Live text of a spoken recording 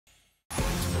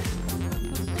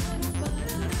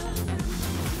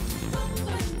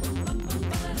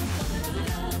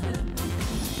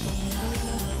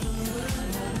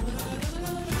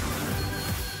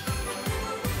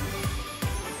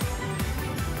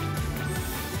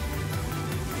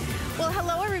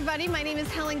Hello everybody, my name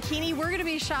is Helen Keeney. We're gonna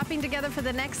be shopping together for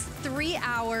the next 3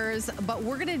 hours, but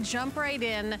we're gonna jump right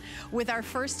in with our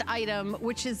first item,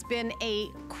 which has been a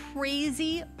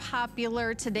crazy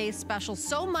popular today's special,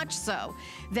 so much so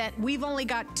that we've only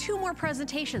got 2 more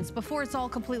presentations before it's all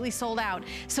completely sold out.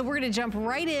 So we're gonna jump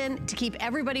right in to keep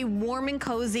everybody warm and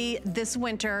cozy this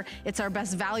winter. It's our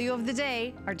best value of the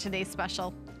day, our today's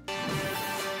special.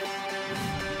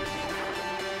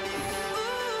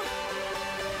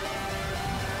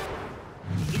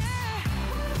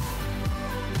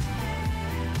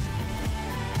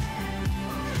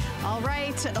 All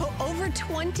right, over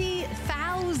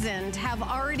 20,000 have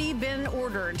already been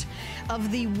ordered of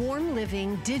the Warm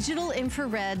Living digital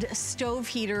infrared stove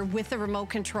heater with the remote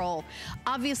control.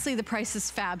 Obviously, the price is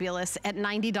fabulous at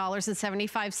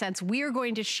 $90.75. We are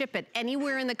going to ship it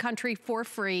anywhere in the country for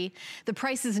free. The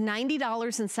price is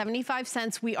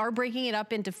 $90.75. We are breaking it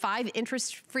up into 5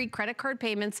 interest-free credit card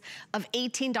payments of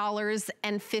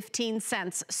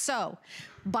 $18.15. So,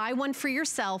 buy one for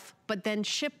yourself, but then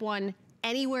ship one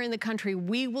anywhere in the country.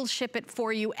 We will ship it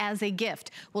for you as a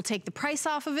gift. We'll take the price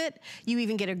off of it. You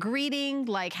even get a greeting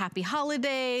like Happy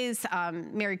Holidays,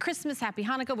 Merry Christmas, Happy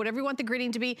Hanukkah, whatever you want the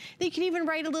greeting to be. Then you can even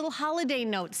write a little holiday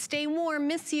note, stay warm,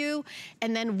 miss you,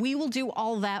 and then we will do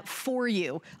all that for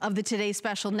you of the Today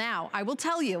Special. Now, I will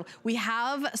tell you, we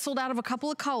have sold out of a couple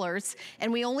of colors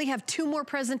and we only have 2 more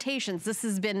presentations. This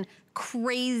has been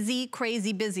crazy,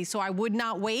 crazy busy. So I would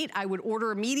not wait. I would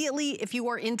order immediately if you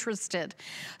are interested.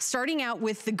 Starting out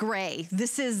with the gray.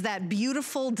 This is that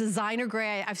beautiful designer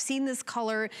gray. I've seen this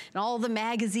color in all the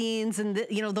magazines and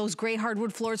you know, those gray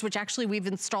hardwood floors, which actually we've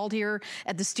installed here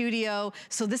at the studio.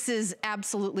 So this is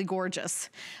absolutely gorgeous.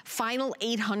 Final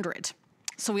 800.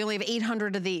 So we only have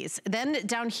 800 of these. Then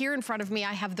down here in front of me,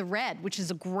 I have the red, which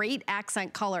is a great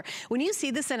accent color. When you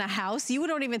see this in a house, you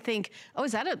don't even think, oh,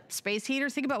 is that a space heater?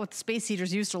 Think about what the space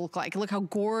heaters used to look like. Look how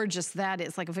gorgeous that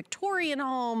is. Like a Victorian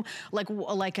home,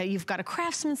 you've got a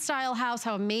craftsman style house,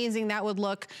 how amazing that would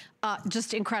look.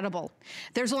 Just incredible.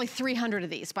 There's only 300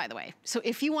 of these, by the way. So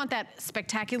if you want that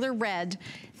spectacular red,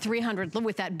 300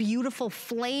 with that beautiful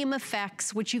flame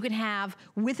effects, which you can have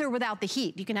with or without the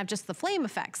heat. You can have just the flame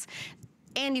effects.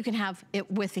 And you can have it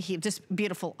with the heat, just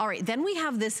beautiful. All right, then we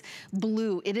have this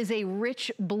blue. It is a rich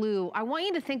blue. I want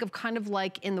you to think of kind of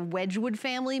like in the Wedgwood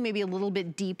family, maybe a little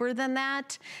bit deeper than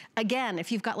that. Again,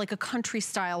 if you've got like a country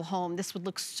style home, this would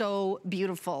look so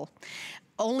beautiful.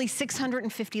 Only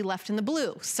 650 left in the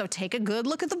blue. So take a good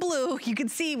look at the blue. You can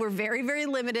see we're very, very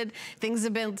limited. Things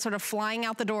have been sort of flying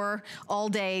out the door all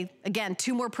day. Again,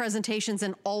 2 more presentations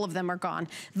and all of them are gone.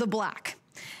 The black.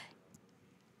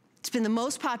 It's been the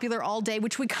most popular all day,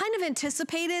 which we kind of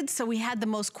anticipated, so we had the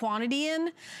most quantity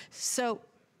in. So,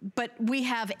 but we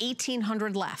have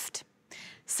 1,800 left.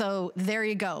 So there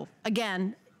you go.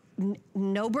 Again,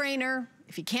 no brainer.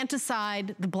 If you can't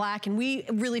decide, the black, and we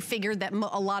really figured that a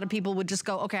lot of people would just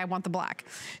go, okay, I want the black.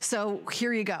 So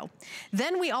here you go.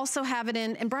 Then we also have it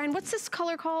in, and Brian, what's this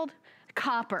color called?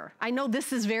 Copper. I know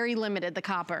this is very limited, the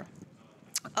copper.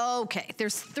 Okay,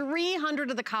 there's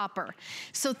 300 of the copper.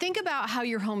 So think about how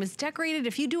your home is decorated.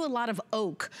 If you do a lot of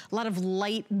oak, a lot of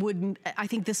light wood, I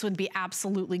think this would be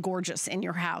absolutely gorgeous in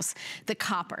your house, the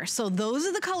copper. So those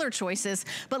are the color choices.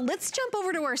 But let's jump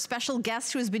over to our special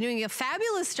guest who has been doing a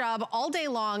fabulous job all day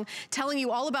long, telling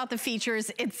you all about the features.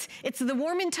 It's the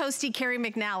warm and toasty Carrie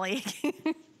McNally.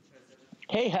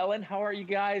 Hey, Helen, how are you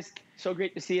guys? So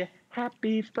great to see you.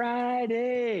 Happy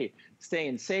Friday.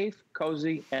 Staying safe,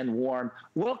 cozy, and warm.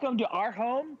 Welcome to our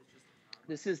home.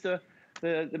 This is the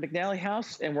McNally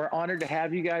house, and we're honored to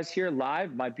have you guys here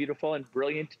live. My beautiful and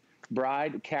brilliant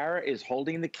bride, Kara, is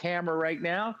holding the camera right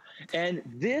now. And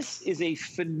this is a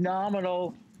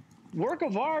phenomenal work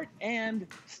of art and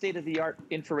state-of-the-art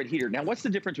infrared heater. Now, what's the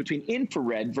difference between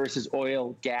infrared versus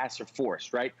oil, gas, or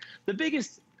forced, right? The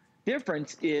biggest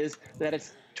difference is that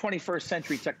it's 21st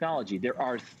century technology. There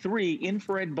are 3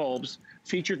 infrared bulbs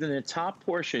featured in the top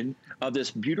portion of this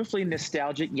beautifully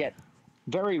nostalgic yet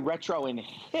very retro and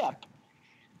hip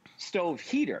stove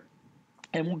heater.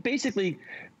 And basically,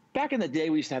 back in the day,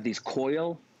 we used to have these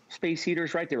coil space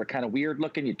heaters, right? They were kind of weird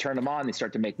looking. You turn them on, they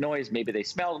start to make noise. Maybe they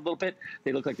smell a little bit.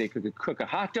 They look like they could cook a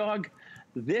hot dog.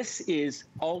 This is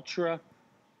ultra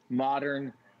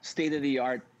modern,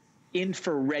 state-of-the-art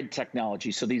infrared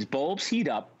technology. So these bulbs heat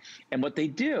up, and what they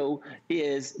do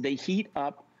is they heat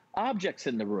up objects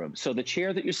in the room. So the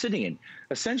chair that you're sitting in,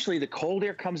 essentially the cold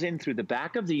air comes in through the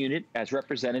back of the unit as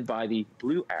represented by the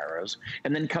blue arrows,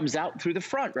 and then comes out through the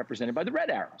front represented by the red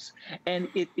arrows. And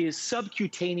it is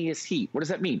subcutaneous heat. What does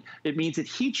that mean? It means it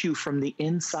heats you from the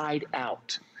inside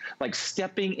out. like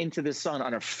stepping into the sun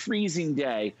on a freezing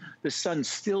day, the sun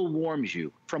still warms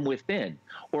you from within,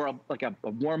 or like a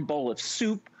warm bowl of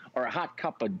soup, or a hot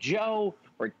cup of joe,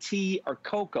 or tea, or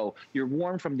cocoa. You're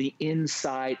warm from the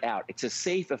inside out. It's a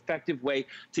safe, effective way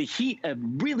to heat a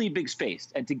really big space.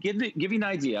 And to give you an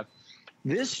idea,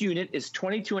 this unit is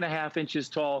 22.5 inches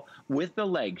tall with the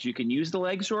legs. You can use the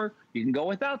legs or you can go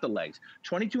without the legs.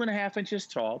 22.5 inches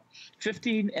tall,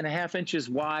 15.5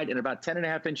 inches wide, and about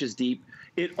 10.5 inches deep.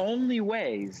 It only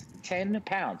weighs 10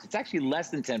 pounds. It's actually less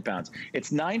than 10 pounds.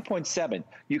 It's 9.7.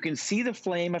 You can see the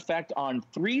flame effect on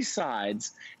 3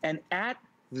 sides, and at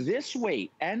this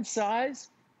weight and size,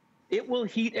 it will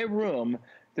heat a room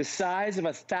the size of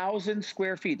 1,000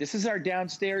 square feet. This is our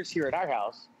downstairs here at our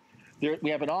house.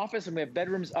 We have an office and we have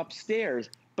bedrooms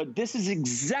upstairs, but this is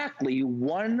exactly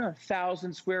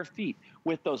 1,000 square feet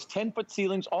with those 10-foot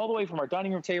ceilings all the way from our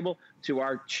dining room table to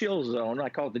our chill zone. I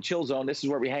call it the chill zone. This is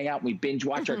where we hang out and we binge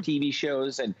watch our TV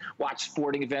shows and watch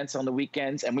sporting events on the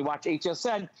weekends, and we watch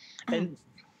HSN. And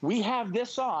we have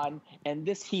this on, and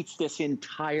this heats this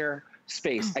entire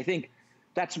space. I think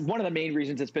that's one of the main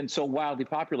reasons it's been so wildly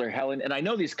popular, Helen. And I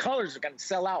know these colors are going to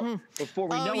sell out before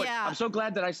we know it. I'm so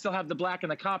glad that I still have the black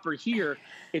and the copper here.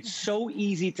 It's so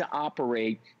easy to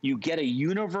operate. You get a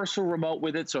universal remote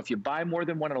with it. So if you buy more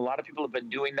than one, and a lot of people have been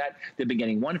doing that, they've been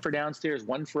getting one for downstairs,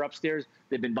 one for upstairs.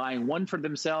 They've been buying one for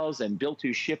themselves and bill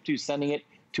to, ship to, sending it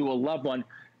to a loved one.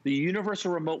 The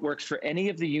universal remote works for any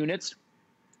of the units.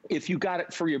 If you got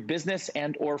it for your business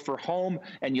and or for home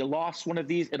and you lost one of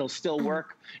these, it'll still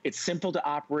work. It's simple to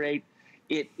operate.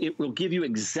 It will give you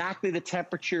exactly the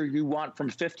temperature you want, from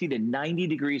 50 to 90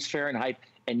 degrees Fahrenheit.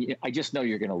 And I just know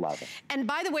you're going to love it. And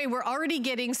by the way, we're already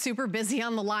getting super busy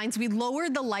on the lines. We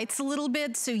lowered the lights a little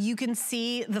bit so you can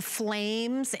see the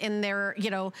flames in their,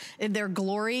 in their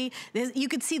glory. You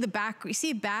can see the you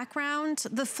see background,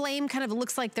 the flame kind of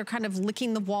looks like they're kind of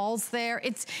licking the walls there.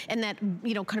 And that,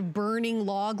 kind of burning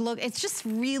log look. It's just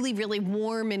really, really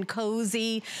warm and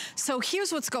cozy. So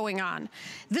here's what's going on.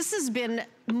 This has been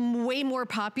way more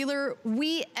popular.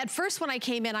 At first when I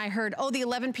came in, I heard, oh, the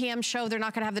 11 p.m. show, they're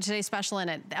not gonna have the Today Special in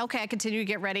it. Okay, I continue to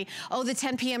get ready. Oh, the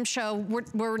 10 p.m. show,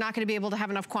 we're not gonna be able to have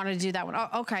enough quantity to do that one. Oh,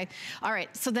 okay, all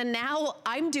right. So then now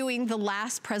I'm doing the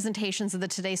last presentations of the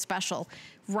Today Special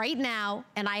right now,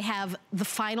 and I have the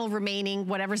final remaining,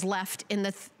 whatever's left in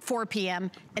the 4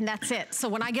 p.m., and that's it. So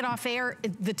when I get off air,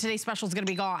 the Today Special is gonna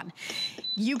be gone.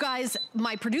 You guys,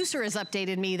 my producer has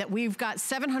updated me that we've got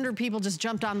 700 people just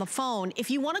jumped on the phone. If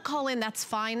you wanna call in, that's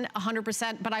fine,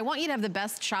 100%, but I want you to have the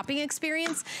best shopping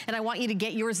experience, and I want you to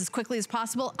get yours as quickly as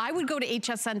possible. I would go to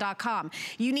hsn.com.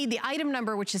 You need the item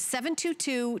number, which is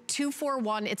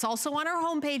 722241. It's also on our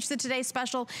homepage, the Today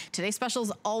Special. Today Special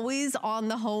is always on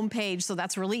the homepage, so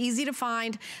that's really easy to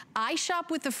find. I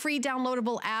shop with the free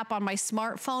downloadable app on my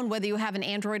smartphone, whether you have an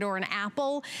Android or an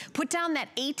Apple. Put down that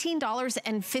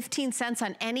 $18.15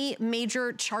 on any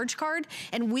major charge card,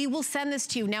 and we will send this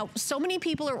to you. Now, so many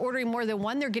people are ordering more than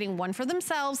one. They're getting one for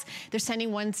themselves. They're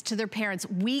sending ones to their parents.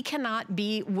 We cannot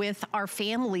be with our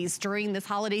families during this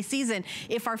holiday season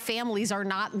if our families are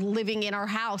not living in our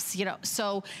house,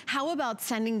 So how about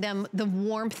sending them the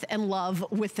warmth and love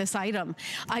with this item?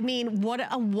 I mean, what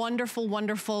a wonderful,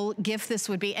 wonderful gift this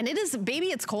would be. And it is,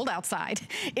 baby, it's cold outside.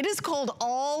 It is cold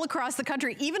all across the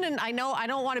country. Even in, I know I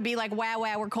don't want to be like, wow,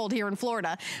 we're cold here in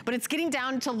Florida, but it's getting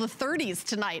down until the 30s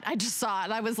tonight. I just saw it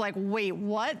and I was like, wait,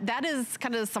 what? That is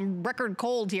kind of some record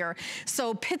cold here.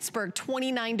 So Pittsburgh,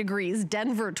 29 degrees,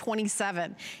 Denver,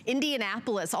 27,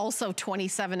 Indianapolis, also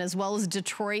 27, as well as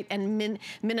Detroit and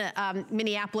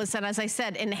Minneapolis. And as I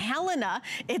said, in Helena,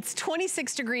 it's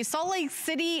 26 degrees. Salt Lake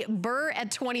City, Burr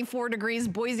at 24 degrees,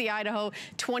 Boise, Idaho,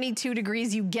 22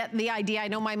 degrees. You get the idea. I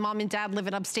know my mom and dad live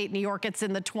in upstate New York. It's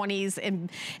in the 20s,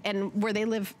 and where they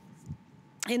live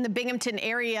in the Binghamton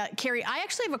area. Carrie, I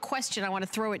actually have a question. I want to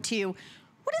throw it to you.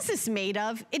 What is this made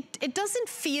of? It doesn't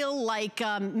feel like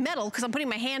metal, because I'm putting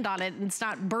my hand on it and it's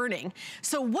not burning.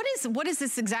 So what is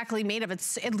this exactly made of?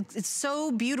 It's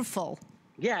so beautiful.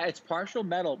 Yeah, it's partial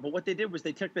metal, but what they did was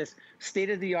they took this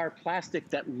state-of-the-art plastic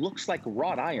that looks like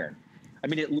wrought iron. I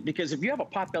mean, because if you have a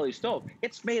potbelly stove,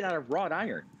 it's made out of wrought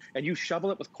iron, and you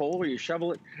shovel it with coal, or you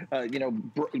shovel it,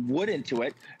 wood into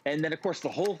it, and then of course the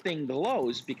whole thing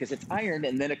glows because it's iron,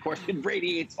 and then of course it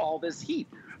radiates all this heat.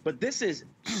 But this is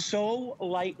so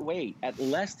lightweight at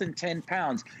less than 10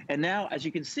 pounds. And now, as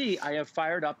you can see, I have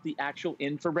fired up the actual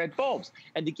infrared bulbs.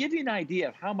 And to give you an idea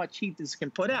of how much heat this can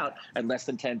put out at less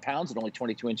than 10 pounds and only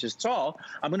 22 inches tall,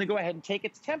 I'm going to go ahead and take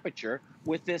its temperature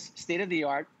with this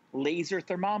state-of-the-art laser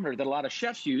thermometer that a lot of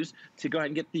chefs use to go ahead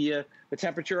and get the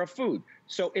temperature of food.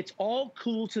 So it's all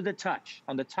cool to the touch,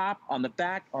 on the top, on the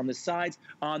back, on the sides,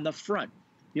 on the front.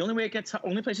 The only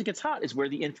place it gets hot is where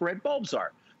the infrared bulbs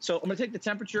are. So I'm gonna take the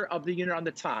temperature of the unit on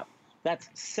the top. That's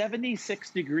 76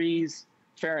 degrees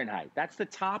Fahrenheit. That's the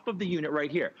top of the unit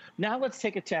right here. Now let's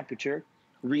take a temperature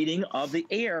reading of the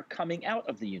air coming out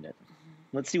of the unit.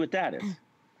 Let's see what that is.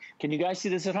 Can you guys see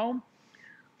this at home?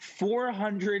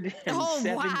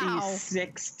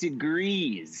 476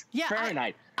 degrees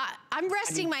Fahrenheit. I'm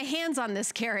resting my hands on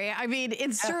this, Carrie. I mean,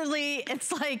 it's certainly,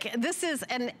 it's like, this is,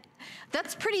 and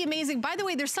that's pretty amazing. By the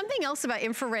way, there's something else about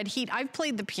infrared heat. I've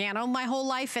played the piano my whole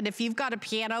life, and if you've got a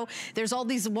piano, there's all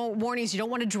these warnings. You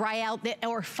don't want to dry out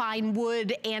or fine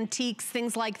wood, antiques,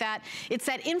 things like that. It's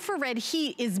that infrared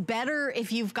heat is better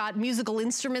if you've got musical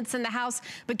instruments in the house,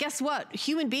 but guess what?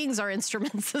 Human beings are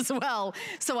instruments as well.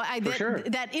 So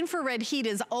that infrared heat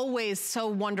is always so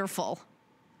wonderful.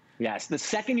 Yes, the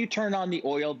second you turn on the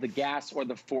oil, the gas, or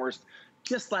the forced,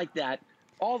 just like that,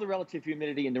 all the relative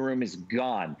humidity in the room is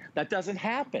gone. That doesn't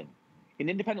happen. In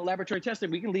independent laboratory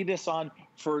testing, we can leave this on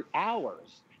for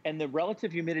hours, and the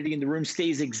relative humidity in the room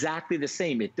stays exactly the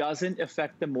same. It doesn't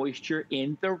affect the moisture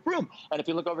in the room. And if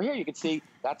you look over here, you can see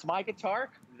that's my guitar.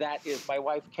 That is my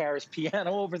wife, Kara's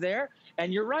piano over there.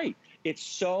 And you're right. It's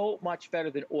so much better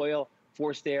than oil,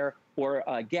 forced air, or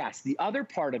gas. The other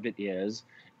part of it is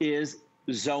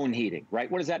zone heating,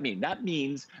 right? What does that mean? That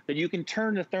means that you can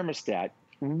turn the thermostat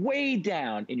way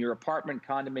down in your apartment,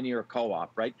 condominium, or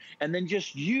co-op, right? And then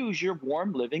just use your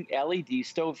warm living LED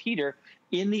stove heater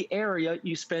in the area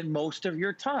you spend most of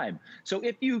your time. So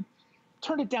if you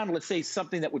turn it down to, let's say,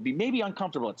 something that would be maybe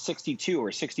uncomfortable at 62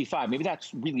 or 65, maybe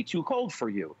that's really too cold for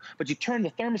you, but you turn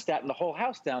the thermostat in the whole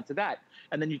house down to that,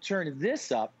 and then you turn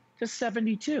this up to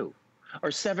 72. Or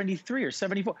 73 or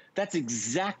 74. That's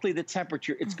exactly the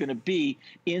temperature it's going to be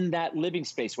in that living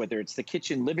space, whether it's the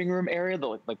kitchen living room area,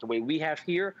 like the way we have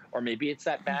here, or maybe it's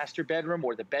that master bedroom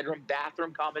or the bedroom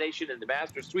bathroom combination in the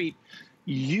master suite.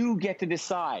 You get to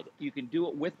decide. You can do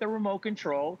it with the remote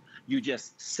control. You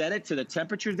just set it to the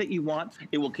temperature that you want.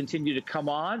 It will continue to come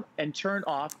on and turn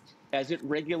off as it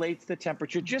regulates the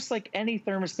temperature, just like any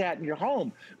thermostat in your home.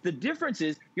 The difference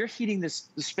is you're heating the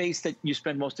space that you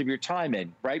spend most of your time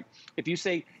in, right? If you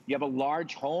say you have a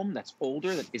large home that's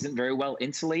older, that isn't very well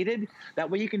insulated, that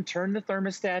way you can turn the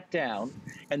thermostat down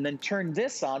and then turn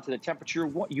this on to the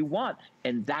temperature you want,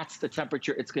 and that's the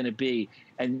temperature it's gonna be.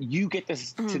 And you get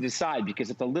this to decide,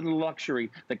 because it's a little luxury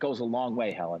that goes a long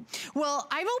way, Helen. Well,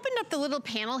 I've opened up the little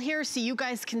panel here so you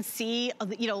guys can see,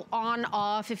 you know, on,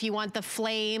 off, if you want the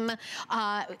flame,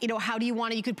 you know, how do you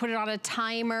want it? You could put it on a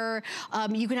timer.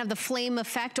 You can have the flame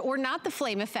effect or not the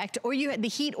flame effect, or you had the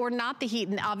heat or not the heat,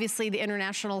 and obviously the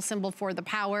international symbol for the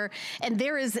power. And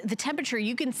there is the temperature.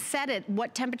 You can set it.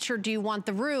 What temperature do you want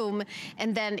the room?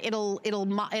 And then it'll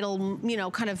you know,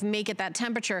 kind of make it that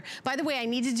temperature. By the way, I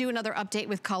need to do another update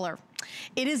with color.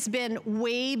 It has been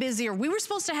way busier. We were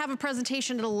supposed to have a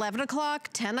presentation at 11 o'clock,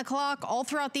 10 o'clock, all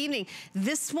throughout the evening.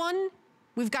 This one,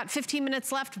 we've got 15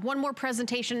 minutes left, one more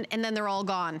presentation, and then they're all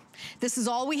gone. This is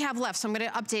all we have left, so I'm gonna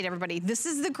update everybody. This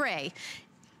is the gray.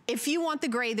 If you want the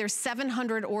gray, there's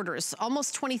 700 orders.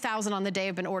 Almost 20,000 on the day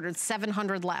have been ordered,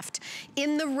 700 left.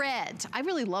 In the red, I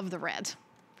really love the red.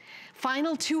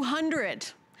 Final 200.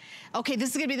 Okay, this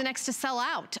is gonna be the next to sell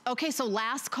out. Okay, so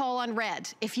last call on red.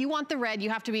 If you want the red, you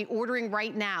have to be ordering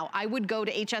right now. I would go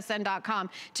to hsn.com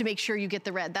to make sure you get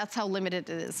the red. That's how limited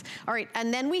it is. All right,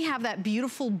 and then we have that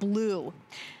beautiful blue.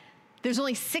 There's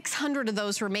only 600 of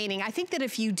those remaining. I think that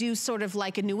if you do sort of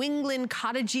like a New England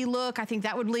cottagey look, I think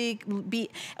that would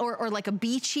be, or like a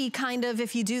beachy kind of,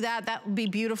 if you do that, that would be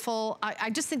beautiful.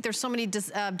 I just think there's so many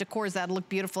decors that look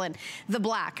beautiful in. The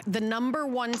black, the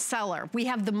 #1 seller. We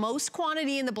have the most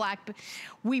quantity in the black.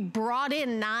 We brought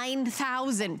in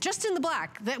 9,000 just in the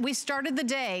black. That we started the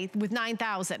day with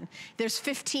 9,000. There's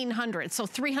 1,500, so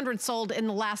 300 sold in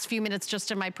the last few minutes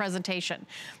just in my presentation.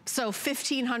 So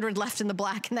 1,500 left in the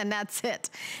black, and then that's it.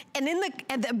 And in the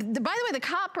by the way, the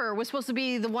copper was supposed to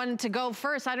be the one to go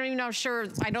first. I don't even know,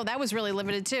 I know that was really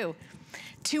limited too.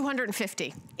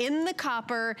 250 in the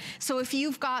copper. So if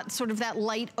you've got sort of that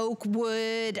light oak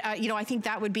wood, you know, I think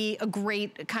that would be a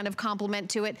great kind of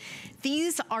complement to it.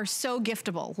 These are so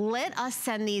giftable. Let us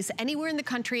send these anywhere in the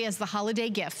country as the holiday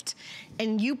gift,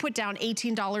 and you put down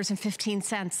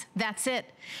 $18.15. That's it.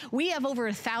 We have over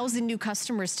 1,000 new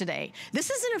customers today.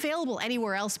 This isn't available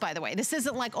anywhere else, by the way. This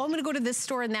isn't like, oh, I'm gonna go to this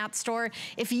store and that store.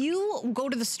 If you go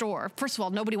to the store, first of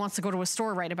all, nobody wants to go to a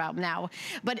store right about now,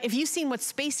 but if you've seen what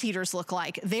space heaters look like,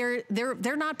 like.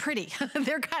 They're not pretty.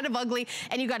 They're kind of ugly,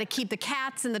 and you got to keep the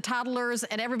cats and the toddlers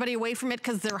and everybody away from it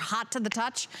because they're hot to the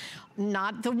touch.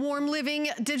 Not the Warm Living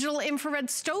digital infrared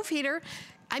stove heater.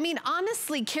 I mean,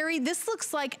 honestly, Carrie, this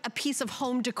looks like a piece of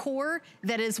home decor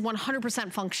that is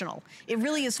 100% functional. It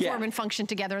really is form and function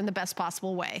together in the best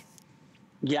possible way.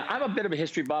 Yeah, I'm a bit of a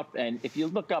history buff, and if you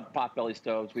look up potbelly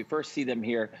stoves, we first see them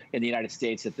here in the United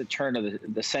States at the turn of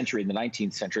the century, in the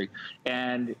 19th century,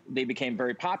 and they became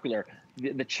very popular.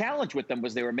 The challenge with them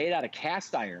was they were made out of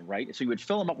cast iron, right? So you would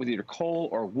fill them up with either coal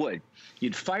or wood.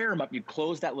 You'd fire them up, you'd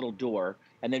close that little door,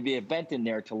 and there'd be a vent in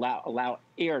there to allow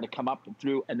air to come up and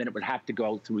through, and then it would have to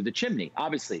go through the chimney,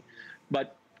 obviously.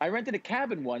 But I rented a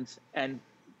cabin once, and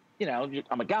you know,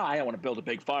 I'm a guy, I want to build a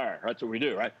big fire. That's what we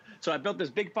do, right? So I built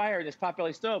this big fire in this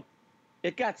potbelly stove.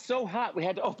 It got so hot, we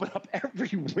had to open up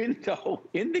every window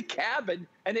in the cabin,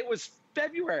 and it was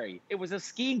February. It was a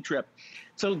skiing trip.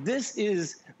 So this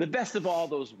is the best of all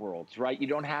those worlds, right? You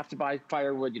don't have to buy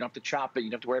firewood. You don't have to chop it.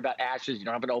 You don't have to worry about ashes. You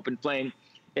don't have an open flame.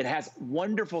 It has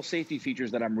wonderful safety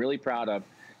features that I'm really proud of.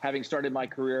 Having started my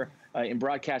career in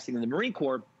broadcasting in the Marine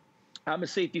Corps, I'm a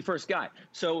safety first guy.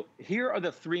 So here are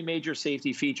the three major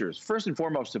safety features. First and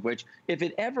foremost of which, if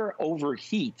it ever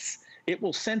overheats, it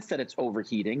will sense that it's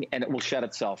overheating and it will shut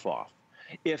itself off.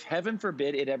 If heaven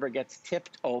forbid it ever gets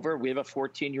tipped over, we have a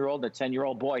 14-year-old, a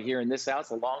 10-year-old boy here in this house,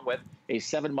 along with a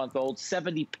 7-month-old,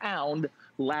 70-pound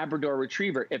Labrador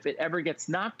Retriever. If it ever gets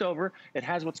knocked over, it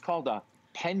has what's called a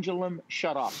pendulum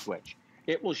shutoff switch.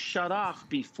 It will shut off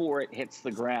before it hits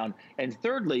the ground. And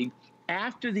thirdly,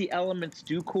 after the elements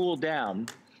do cool down,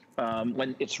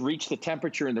 when it's reached the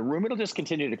temperature in the room, it'll just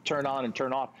continue to turn on and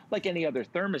turn off like any other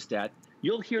thermostat.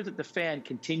 You'll hear that the fan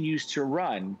continues to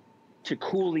run to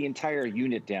cool the entire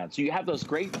unit down. So you have those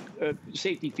great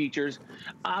safety features.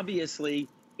 Obviously,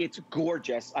 it's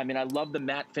gorgeous. I mean, I love the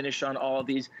matte finish on all of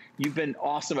these. You've been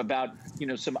awesome about, you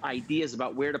know, some ideas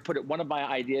about where to put it. One of my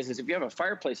ideas is if you have a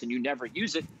fireplace and you never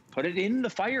use it, put it in the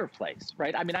fireplace,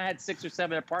 right? I mean, I had 6 or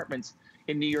 7 apartments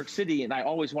in New York City, and I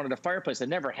always wanted a fireplace. I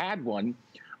never had one.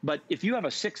 But if you have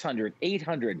a 600,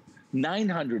 800,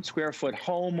 900 square foot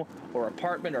home or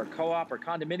apartment or co-op or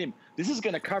condominium, this is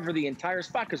going to cover the entire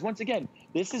spot. Because once again,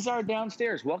 this is our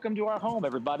downstairs. Welcome to our home,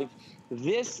 everybody.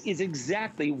 This is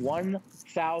exactly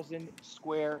 1,000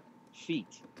 square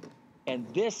feet. And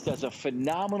this does a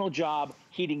phenomenal job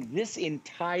heating this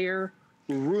entire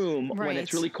room when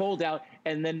it's really cold out.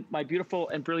 And then my beautiful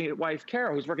and brilliant wife,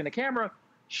 Kara, who's working the camera,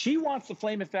 she wants the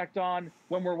flame effect on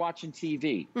when we're watching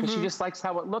TV because she just likes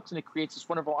how it looks and it creates this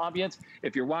wonderful ambience.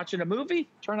 If you're watching a movie,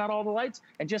 turn out all the lights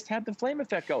and just have the flame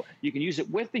effect go. You can use it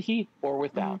with the heat or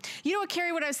without. You know what,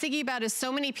 Carrie, what I was thinking about is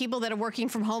so many people that are working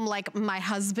from home, like my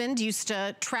husband used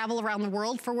to travel around the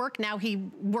world for work. Now he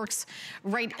works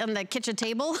right on the kitchen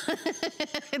table.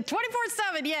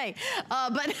 24/7, yay.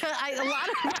 But a lot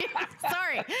of people,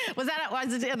 sorry, was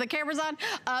the cameras on?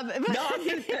 No,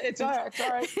 it's all right, it's all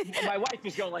right. My wife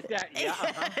is going like that.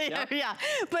 Yeah, yeah.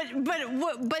 But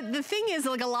the thing is,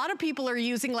 like, a lot of people are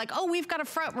using, like, oh, we've got a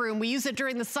front room. We use it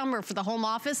during the summer for the home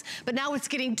office, but now it's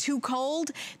getting too cold.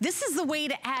 This is the way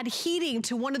to add heating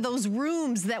to one of those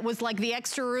rooms that was like the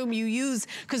extra room you use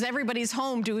because everybody's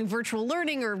home doing virtual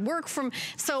learning or work from.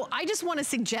 So I just want to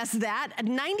suggest that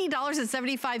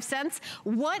 $90.75.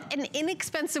 What an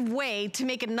inexpensive way to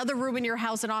make another room in your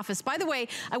house an office. By the way,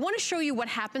 I want to show you what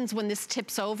happens when this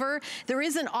tips over. There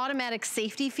is an automatic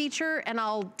safety feature, and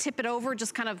I'll tip it over,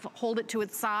 just kind of hold it to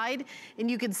its side, and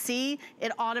you can see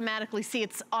it automatically,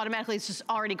 it's just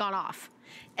already gone off.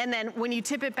 And then when you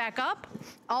tip it back up,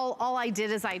 all I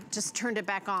did is I just turned it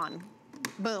back on.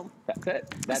 Boom. That's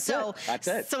it. That's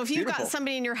it. So if you've got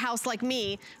somebody in your house like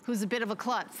me who's a bit of a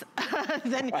klutz,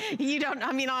 then you don't,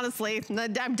 I mean, honestly,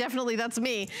 that's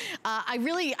me. I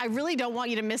really don't want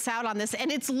you to miss out on this.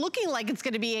 And it's looking like it's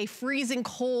going to be a freezing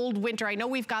cold winter. I know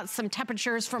we've got some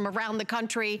temperatures from around the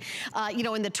country, you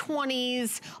know, in the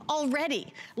 20s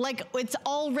already. Like, it's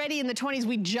already in the 20s.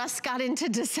 We just got into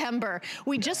December.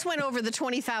 We just went over the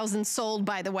 20,000 sold,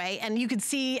 by the way, and you can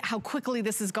see how quickly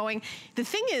this is going. The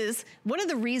thing is, one of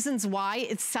the reasons why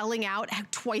it's selling out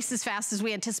twice as fast as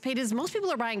we anticipated is most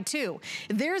people are buying two.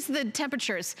 There's the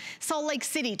temperatures. Salt Lake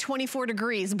City, 24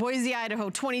 degrees. Boise, Idaho,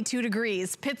 22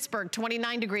 degrees. Pittsburgh,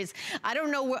 29 degrees. I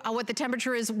don't know what the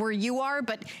temperature is where you are,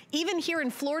 but even here in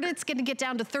Florida, it's going to get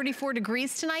down to 34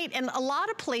 degrees tonight. And a lot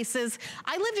of places,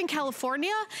 I lived in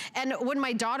California, and when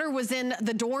my daughter was in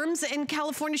the dorms in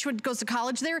California, she goes to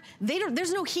college there,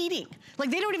 there's no heating.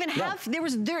 Like, they don't even have,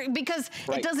 because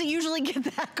it doesn't usually get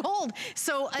that cold.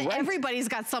 So everybody's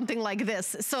got something like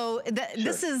this. So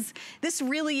this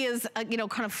really is, you know,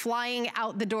 kind of flying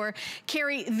out the door.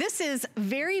 Carrie, this is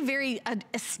very, very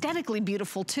aesthetically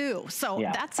beautiful too. So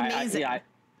that's amazing.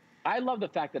 I love the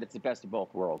fact that it's the best of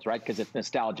both worlds, right? Because it's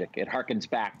nostalgic. It harkens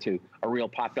back to a real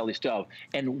potbelly stove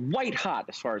and white hot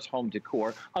as far as home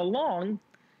decor, along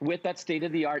with that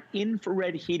state-of-the-art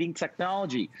infrared heating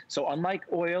technology. So unlike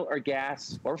oil or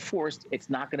gas or forced, it's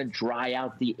not gonna dry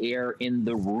out the air in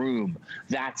the room.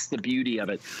 That's the beauty of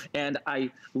it. And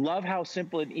I love how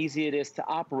simple and easy it is to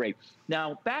operate.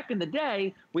 Now, back in the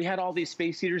day, we had all these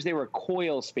space heaters. They were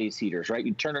coil space heaters, right?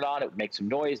 You turn it on, it would make some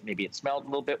noise. Maybe it smelled a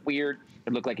little bit weird.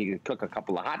 It looked like you could cook a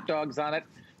couple of hot dogs on it.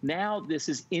 Now, this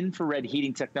is infrared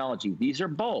heating technology. These are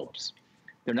bulbs.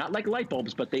 They're not like light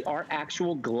bulbs, but they are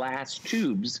actual glass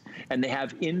tubes, and they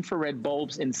have infrared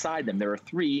bulbs inside them. There are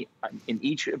 3 in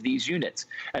each of these units.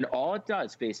 And all it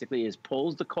does basically is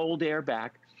pulls the cold air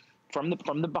back from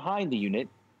the behind the unit.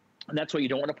 And that's why you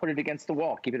don't want to put it against the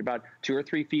wall. Keep it about 2 or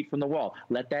 3 feet from the wall.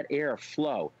 Let that air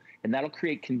flow. And that'll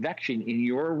create convection in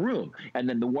your room. And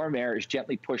then the warm air is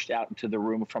gently pushed out into the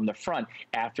room from the front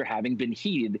after having been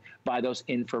heated by those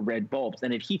infrared bulbs.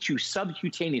 And it heats you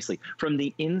subcutaneously from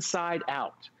the inside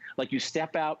out. Like you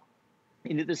step out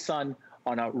into the sun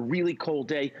on a really cold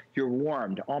day, you're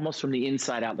warmed almost from the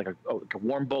inside out, like a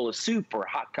warm bowl of soup or a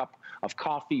hot cup of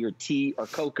coffee or tea or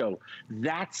cocoa.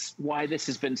 That's why this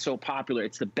has been so popular.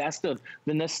 It's the best of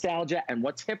the nostalgia and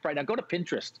what's hip right now. Go to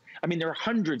Pinterest. I mean, there are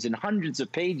hundreds and hundreds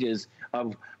of pages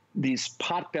of these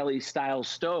potbelly style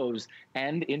stoves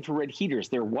and infrared heaters.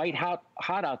 They're white hot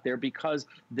out there because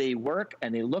they work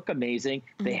and they look amazing.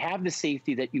 They have the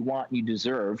safety that you want and you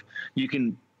deserve. You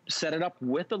can set it up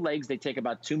with the legs. They take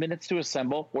about 2 minutes to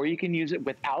assemble, or you can use it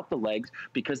without the legs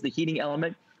because the heating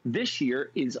element this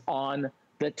year is on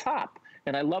the top.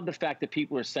 And I love the fact that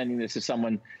people are sending this to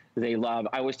someone they love.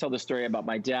 I always tell the story about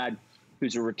my dad,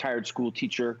 who's a retired school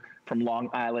teacher from Long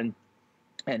Island.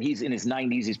 And he's in his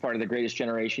 90s. He's part of the greatest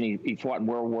generation. He fought in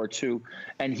World War II.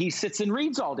 And he sits and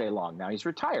reads all day long. Now he's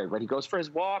retired, but he goes for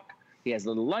his walk. He has a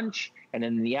little lunch. And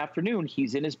in the afternoon,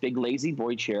 he's in his big lazy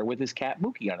boy chair with his cat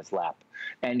Mookie on his lap.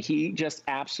 And he just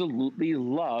absolutely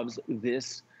loves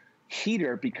this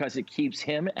heater because it keeps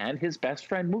him and his best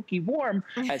friend Mookie warm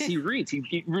as he reads. He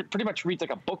pretty much reads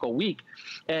like a book a week.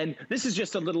 And this is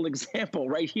just a little example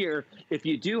right here. If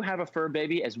you do have a fur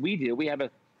baby, as we do, we have a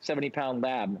 70-pound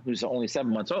lab who's only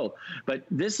 7 months old. But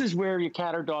this is where your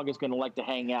cat or dog is going to like to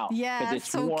hang out. Yeah, because it's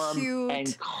so warm cute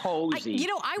and cozy. You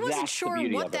know, I wasn't sure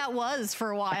what that was for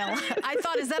a while. I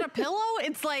thought, is that a pillow?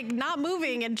 It's like not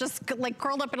moving and just like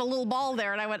curled up in a little ball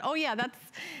there. And I went, oh yeah,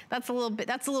 that's a little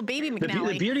baby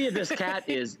McNally. The beauty of this cat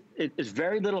is it's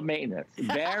very little maintenance.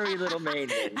 Very little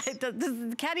maintenance. Does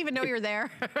the cat even know you're there?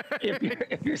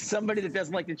 if you're somebody that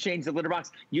doesn't like to change the litter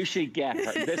box, you should get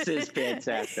her. This is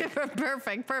fantastic.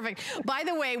 Perfect. By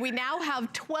the way, we now have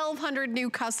 1,200 new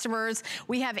customers.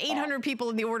 We have 800 people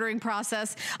in the ordering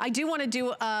process. I do want to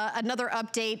do another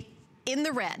update in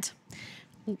the red.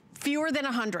 Fewer than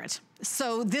 100.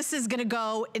 So this is gonna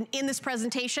go in this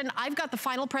presentation. I've got the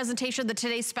final presentation, the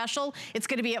today's special. It's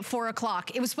gonna be at 4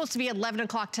 o'clock. It was supposed to be at 11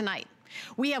 o'clock tonight.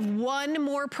 We have one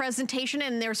more presentation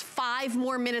and there's 5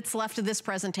 more minutes left of this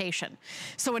presentation.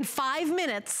 So in 5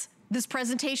 minutes, this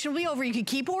presentation will be over. You can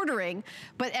keep ordering,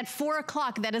 but at 4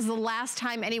 o'clock, that is the last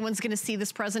time anyone's gonna see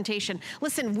this presentation.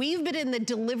 Listen, we've been in the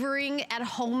delivering at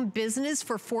home business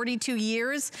for 42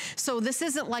 years, so this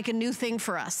isn't like a new thing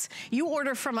for us. You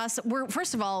order from us,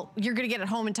 first of all, you're gonna get it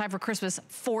home in time for Christmas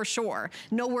for sure.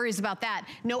 No worries about that,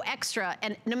 no extra,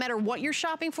 and no matter what you're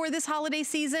shopping for this holiday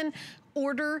season,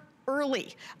 order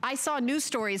early. I saw news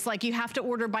stories like you have to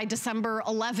order by December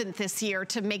 11th this year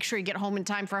to make sure you get home in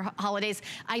time for holidays.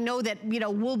 I know that, you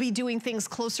know, we'll be doing things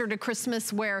closer to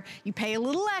Christmas where you pay a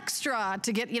little extra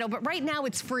to get, you know, but right now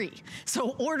it's free.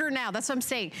 So order now, that's what I'm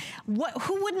saying.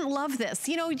 Who wouldn't love this?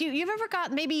 You know, you've ever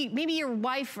got maybe your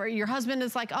wife or your husband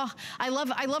is like, oh, I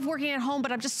love working at home,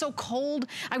 but I'm just so cold.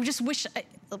 I just wish,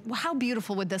 how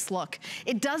beautiful would this look?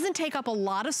 It doesn't take up a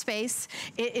lot of space.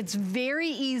 It's very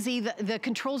easy. The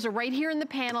controls are right here in the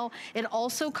panel. It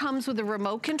also comes with a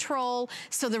remote control.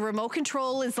 So the remote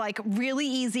control is like really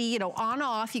easy, you know, on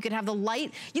off. You can have the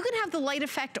light,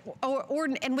 effect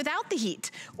and without the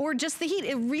heat or just the heat.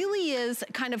 It really is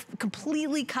kind of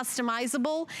completely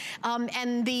customizable.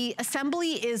 And the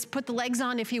assembly is put the legs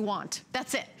on if you want.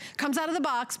 That's it. Comes out of the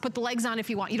box, put the legs on if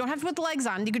you want. You don't have to put the legs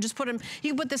on. You could just put them,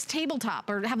 you can put this tabletop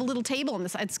or have a little table on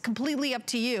this. It's completely up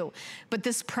to you. But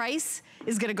this price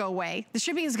is gonna go away. The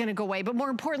shipping is gonna go away. But more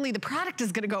importantly, importantly, the product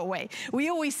is gonna go away. We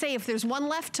always say if there's one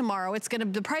left tomorrow,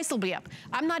 the price will be up.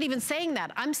 I'm not even saying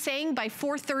that. I'm saying by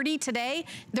 4:30 today,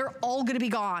 they're all gonna be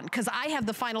gone because I have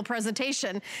the final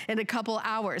presentation in a couple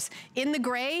hours. In the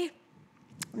gray,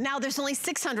 now there's only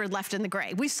 600 left in the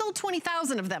gray. We've sold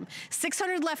 20,000 of them.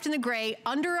 600 left in the gray,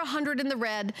 under 100 in the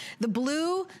red. The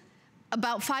blue,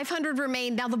 about 500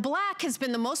 remain. Now the black has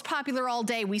been the most popular all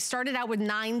day. We started out with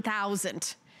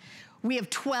 9,000. We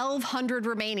have 1,200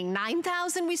 remaining.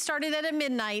 9,000 we started at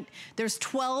midnight. There's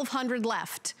 1,200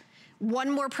 left.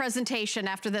 One more presentation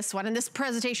after this one, and this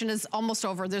presentation is almost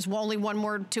over. There's only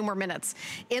two more minutes.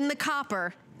 In the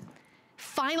copper,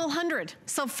 final 100.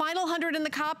 So final 100 in the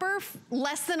copper,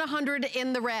 less than 100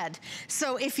 in the red.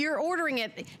 So if you're ordering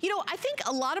it, you know, I think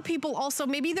a lot of people also,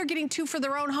 maybe they're getting two for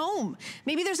their own home.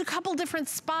 Maybe there's a couple different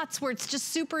spots where it's just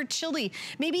super chilly.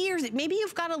 Maybe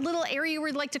you've got a little area where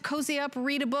you'd like to cozy up,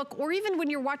 read a book, or even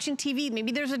when you're watching TV,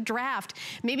 maybe there's a draft.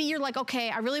 Maybe you're like, okay,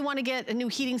 I really want to get a new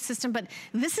heating system, but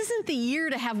this isn't the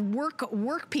year to have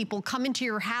work people come into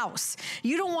your house.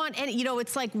 You don't want any, you know,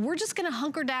 it's like, we're just gonna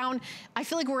hunker down. I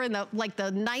feel like we're in the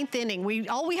 9th inning.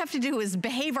 All we have to do is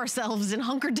behave ourselves and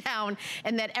hunker down,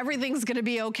 and that everything's gonna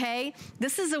be okay.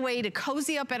 This is a way to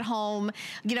cozy up at home,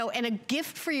 you know, and a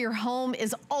gift for your home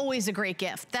is always a great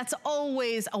gift. That's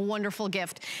always a wonderful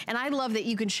gift. And I love that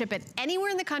you can ship it anywhere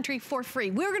in the country for free.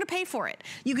 We're gonna pay for it.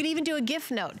 You can even do a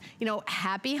gift note. You know,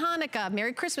 Happy Hanukkah,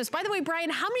 Merry Christmas. By the way, Brian,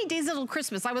 how many days until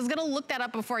Christmas? I was gonna look that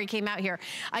up before I came out here.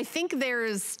 I think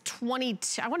there's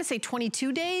I wanna say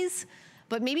 22 days,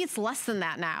 but maybe it's less than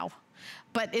that now.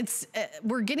 But it's,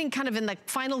 we're getting kind of in the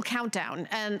final countdown,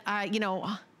 and you know,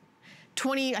 I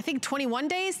think 21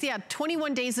 days? Yeah,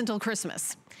 21 days until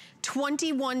Christmas.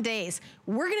 21 days.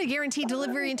 We're gonna guarantee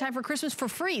delivery in time for Christmas for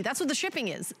free. That's what the shipping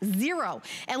is, 0.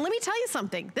 And let me tell you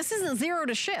something, this isn't 0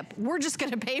 to ship. We're just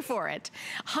gonna pay for it.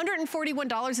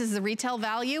 $141 is the retail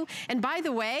value. And by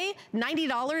the way,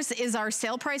 $90 is our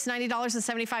sale price,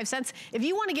 $90.75. If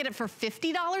you wanna get it for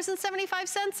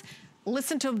 $50.75,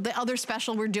 listen to the other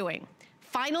special we're doing.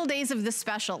 Final days of this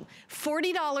special,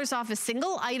 $40 off a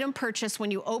single item purchase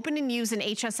when you open and use an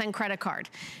HSN credit card.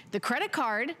 The credit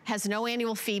card has no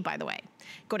annual fee, by the way.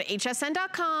 Go to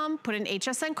hsn.com, put an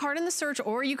HSN card in the search,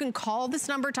 or you can call this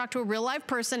number, talk to a real live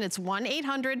person. It's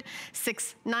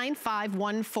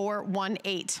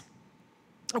 1-800-695-1418.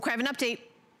 Okay, I have an update.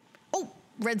 Oh,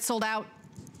 red sold out.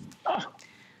 Oh.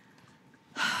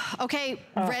 Okay,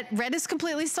 red is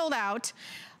completely sold out.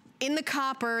 In the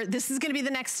copper, this is gonna be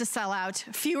the next to sell out,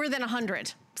 fewer than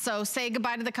 100. So say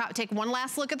goodbye to the copper, take one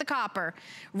last look at the copper.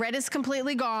 Red is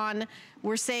completely gone.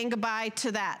 We're saying goodbye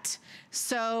to that.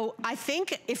 So I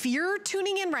think if you're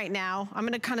tuning in right now, I'm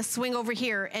gonna kind of swing over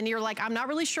here and you're like, I'm not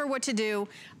really sure what to do.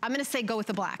 I'm gonna say go with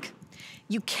the black.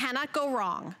 You cannot go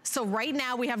wrong. So right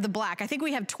now we have the black. I think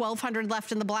we have 1,200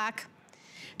 left in the black.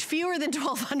 Fewer than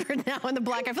 1,200 now in the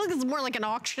black. I feel like it's more like an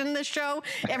auction, this show.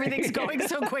 Everything's going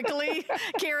so quickly,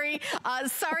 Carrie.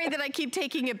 Sorry that I keep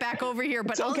taking it back over here,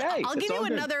 but I'll give you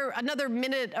another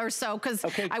minute or so, because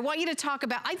I want you to talk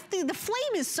about, I think the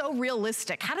flame is so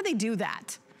realistic. How do they do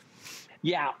that?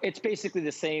 Yeah, it's basically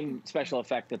the same special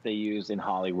effect that they use in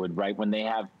Hollywood, right? When they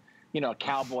have, you know, a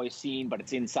cowboy scene, but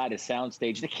it's inside a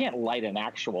soundstage. They can't light an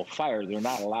actual fire. They're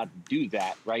not allowed to do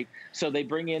that, right? So they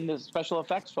bring in the special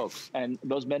effects folks, and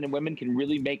those men and women can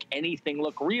really make anything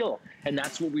look real. And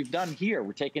that's what we've done here.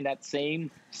 We're taking that same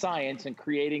science and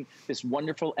creating this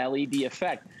wonderful LED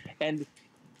effect. And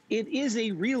it is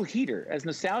a real heater. As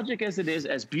nostalgic as it is,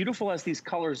 as beautiful as these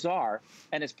colors are,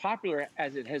 and as popular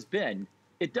as it has been,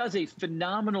 it does a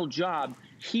phenomenal job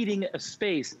heating a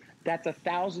space that's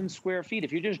 1,000 square feet.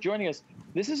 If you're just joining us,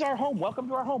 this is our home. Welcome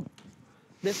to our home.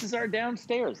 This is our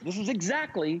downstairs. This is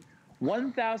exactly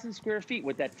 1,000 square feet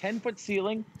with that 10-foot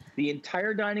ceiling, the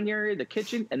entire dining area, the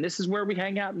kitchen, and this is where we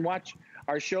hang out and watch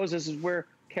our shows. This is where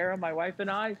Kara, my wife,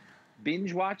 and I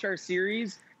binge watch our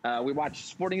series. We watch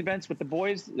sporting events with the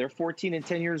boys. They're 14 and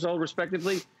 10 years old,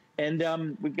 respectively.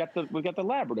 And we've got the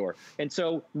Labrador. And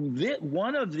so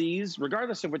one of these,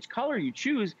 regardless of which color you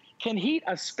choose, can heat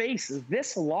a space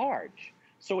this large.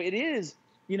 So it is,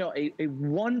 you know, a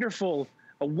wonderful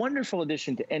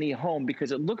addition to any home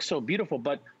because it looks so beautiful,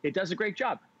 but it does a great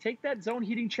job. Take that zone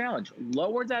heating challenge,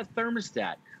 lower that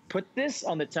thermostat, put this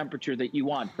on the temperature that you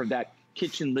want for that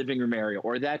kitchen living room area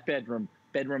or that bedroom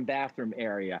bathroom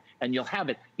area, and you'll have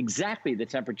it exactly the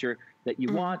temperature that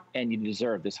you want and you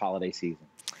deserve this holiday season.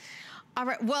 All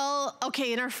right, well,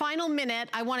 okay, in our final minute,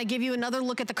 I wanna give you another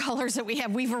look at the colors that we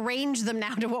have. We've arranged them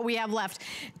now to what we have left.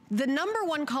 The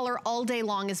 #1 color all day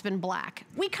long has been black.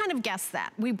 We kind of guessed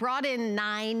that. We brought in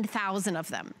 9,000 of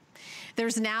them.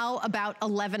 There's now about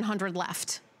 1,100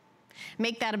 left.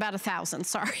 Make that about 1,000,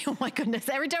 sorry, oh my goodness.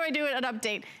 Every time I do an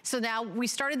update. So now we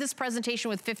started this presentation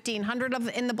with 1,500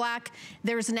 in the black.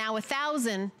 There's now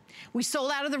 1,000. We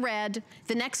sold out of the red.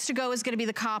 The next to go is gonna be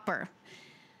the copper.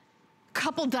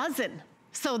 Couple dozen.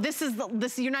 So this is,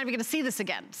 you're not even gonna see this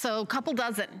again. So couple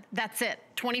dozen, that's it.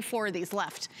 24 of these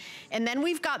left. And then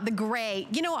we've got the gray.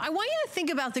 You know, I want you to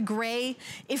think about the gray.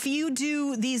 If you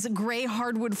do these gray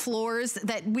hardwood floors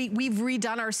that we've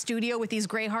redone our studio with these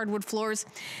gray hardwood floors,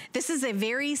 this is a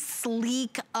very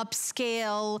sleek,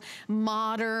 upscale,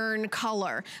 modern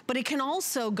color. But it can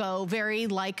also go very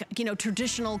like, you know,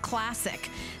 traditional classic.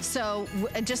 So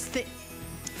just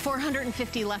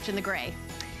 450 left in the gray.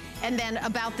 And then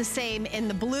about the same in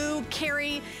the blue.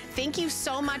 Carrie, thank you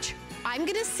so much. I'm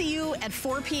gonna see you at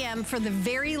 4 p.m. for the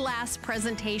very last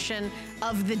presentation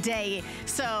of the day.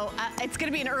 So it's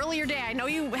gonna be an earlier day. I know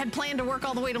you had planned to work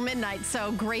all the way till midnight,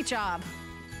 so great job.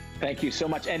 Thank you so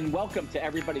much, and welcome to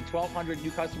everybody, 1,200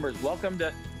 new customers. Welcome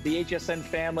to the HSN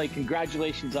family.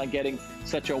 Congratulations on getting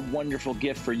such a wonderful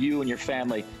gift for you and your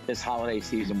family this holiday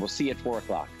season. We'll see you at 4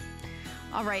 o'clock.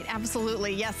 All right,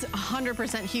 absolutely. Yes,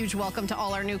 100% huge welcome to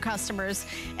all our new customers.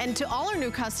 And to all our new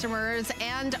customers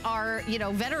and our, you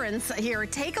know, veterans here,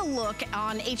 take a look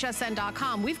on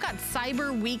hsn.com. We've got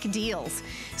Cyber Week deals.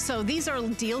 So these are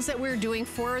deals that we're doing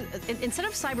for, instead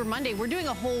of Cyber Monday, we're doing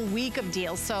a whole week of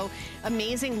deals. So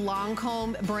amazing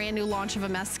Lancome, brand new launch of a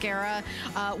mascara.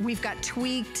 We've got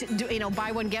Tweaked, you know,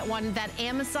 buy one, get one. That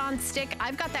Amazon stick,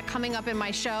 I've got that coming up in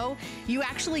my show. You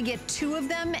actually get 2 of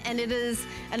them, and it is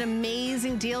an amazing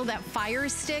deal. That Fire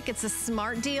Stick, it's a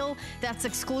smart deal that's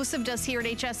exclusive to us here at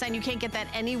HSN. You can't get that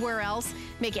anywhere else.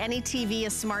 Make any TV a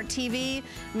smart TV.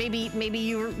 Maybe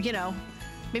you know,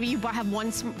 maybe you have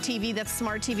one TV that's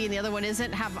smart TV and the other one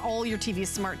isn't. Have all your TVs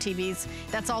smart TVs.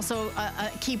 That's also a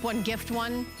keep one, gift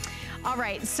one. All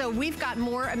right, so we've got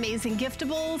more amazing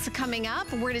giftables coming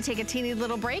up. We're gonna take a teeny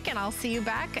little break, and I'll see you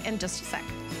back in just a sec.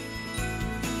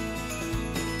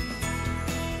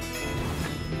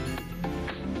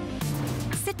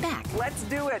 Sit back. Let's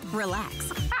do it.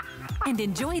 Relax. And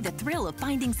enjoy the thrill of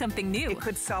finding something new. It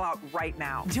could sell out right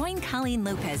now. Join Colleen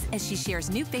Lopez as she shares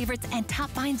new favorites and top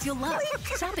finds you'll love.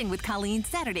 Shopping with Colleen,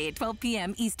 Saturday at 12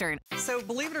 p.m. Eastern. So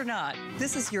believe it or not,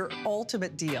 this is your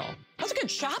ultimate deal. That's good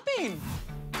shopping.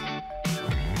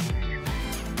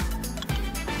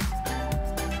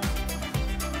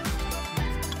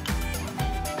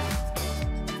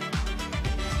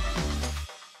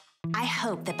 I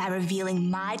hope that by revealing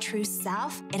my true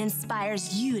self, it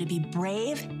inspires you to be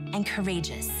brave and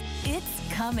courageous. It's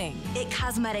coming. IT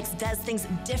Cosmetics does things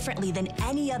differently than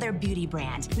any other beauty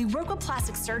brand. We work with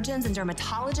plastic surgeons and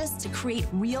dermatologists to create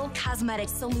real cosmetic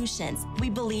solutions. We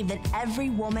believe that every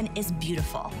woman is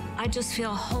beautiful. I just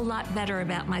feel a whole lot better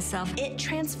about myself. It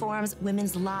transforms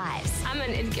women's lives. I'm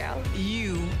an it girl.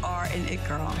 You are an it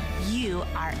girl. You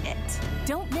are it.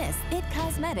 Don't miss IT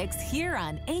Cosmetics here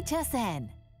on HSN.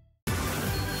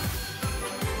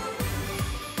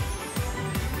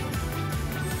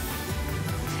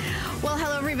 Well,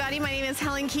 hello everybody, my name is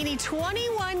Helen Keeney.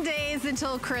 21 days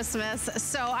until Christmas.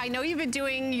 So I know you've been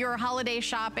doing your holiday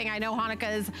shopping. I know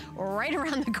Hanukkah is right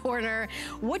around the corner.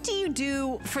 What do you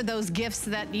do for those gifts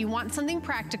that you want something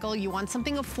practical, you want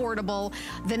something affordable?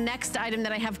 The next item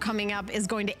that I have coming up is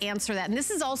going to answer that. And this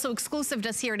is also exclusive to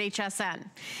us here at HSN.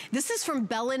 This is from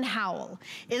Bell & Howell.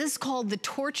 It is called the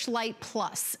Torchlight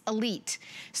Plus Elite.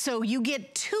 So you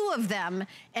get 2 of them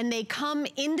and they come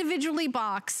individually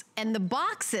boxed, and the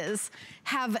boxes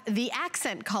have the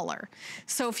accent color.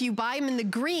 So if you buy them in the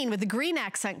green with the green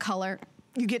accent color,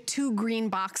 you get 2 green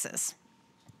boxes.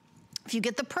 If you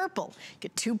get the purple, you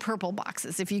get 2 purple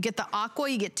boxes. If you get the aqua,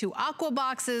 you get 2 aqua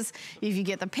boxes. If you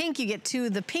get the pink, you get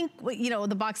 2. The pink, you know,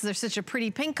 the boxes are such a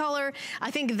pretty pink color. I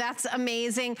think that's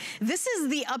amazing. This is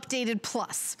the updated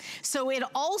plus. So it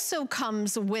also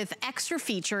comes with extra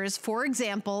features. For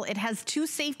example, it has 2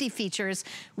 safety features.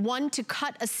 One to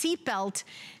cut a seatbelt.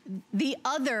 The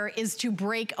other is to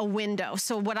break a window.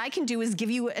 So what I can do is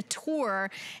give you a tour,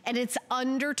 and it's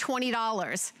under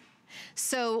 $20.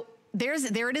 So there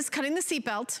it is, cutting the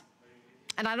seatbelt.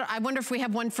 And I wonder if we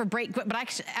have one for break, but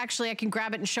actually I can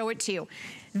grab it and show it to you.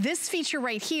 This feature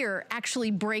right here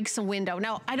actually breaks a window.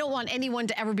 Now, I don't want anyone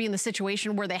to ever be in the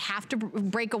situation where they have to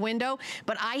break a window,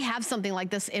 but I have something like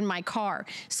this in my car.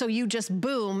 So you just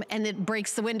boom, and it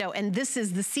breaks the window. And this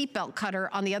is the seatbelt cutter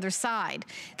on the other side.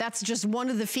 That's just one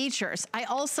of the features. I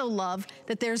also love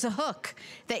that there's a hook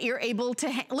that you're able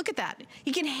to, look at that.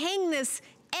 You can hang this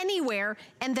anywhere,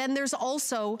 and then there's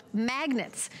also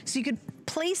magnets. So you could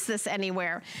place this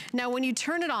anywhere. Now, when you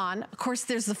turn it on, of course,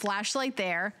 there's the flashlight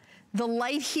there. The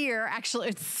light here, actually,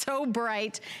 it's so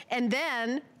bright. And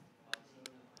then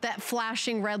that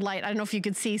flashing red light. I don't know if you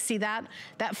could see that?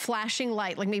 That flashing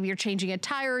light, like maybe you're changing a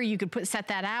tire, you could set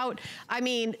that out. I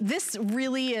mean, this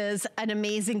really is an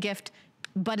amazing gift,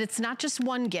 but it's not just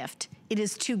one gift, it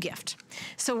is 2 gifts.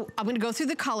 So I'm gonna go through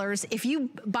the colors. If you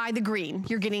buy the green,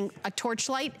 you're getting a torch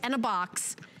light and a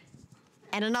box,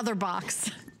 and another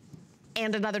box,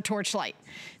 and another torch light.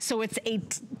 So it's a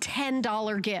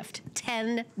 $10 gift,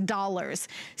 $10.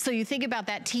 So you think about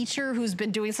that teacher who's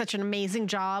been doing such an amazing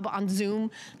job on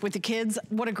Zoom with the kids.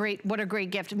 What a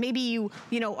great gift. Maybe you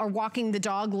know, are walking the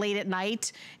dog late at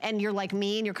night and you're like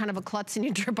me and you're kind of a klutz and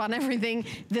you trip on everything.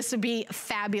 This would be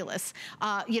fabulous.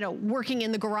 You know, working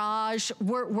in the garage,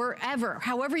 wherever,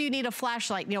 however you need a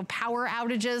flashlight, you know, power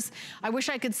outages. I wish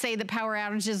I could say that power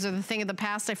outages are the thing of the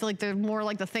past. I feel like they're more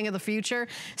like the thing of the future.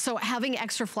 So having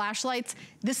extra flashlights,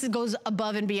 this goes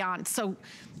above and beyond. So,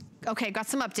 okay, got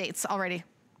some updates already.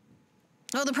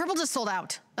 Oh, the purple just sold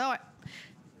out. Oh,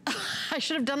 I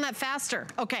should have done that faster.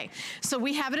 Okay, so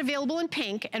we have it available in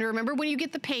pink, and remember when you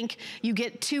get the pink, you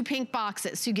get 2 pink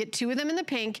boxes. So you get 2 of them in the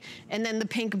pink, and then the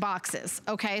pink boxes.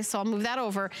 Okay, so I'll move that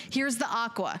over. Here's the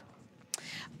aqua.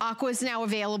 Aqua is now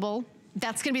available.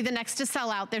 That's gonna be the next to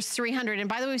sell out. There's 300. And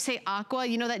by the way, we say aqua,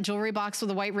 you know that jewelry box with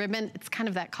the white ribbon? It's kind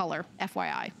of that color,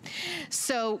 FYI.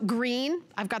 So green,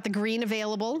 I've got the green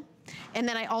available. And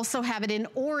then I also have it in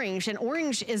orange, and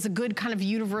orange is a good kind of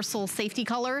universal safety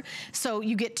color. So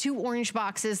you get 2 orange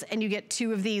boxes and you get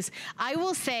 2 of these. I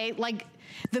will say, like,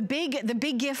 the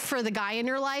big gift for the guy in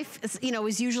your life is, you know,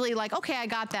 is usually like, okay, I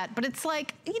got that. But it's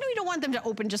like, you know, you don't want them to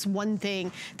open just one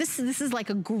thing. This is like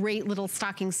a great little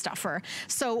stocking stuffer.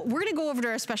 So we're gonna go over to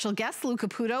our special guest, Lou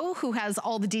Caputo, who has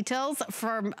all the details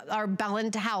from our Bell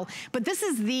 & Howell. But this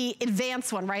is the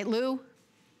advanced one, right, Lou?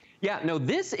 Yeah, no,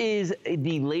 this is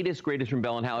the latest, greatest from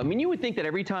Bell & Howell. I mean, you would think that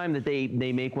every time that they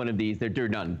make one of these, they're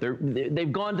done.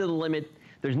 They've gone to the limit.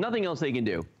 There's nothing else they can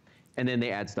do. And then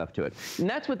they add stuff to it. And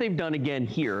that's what they've done again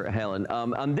here, Helen.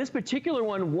 On this particular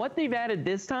one, what they've added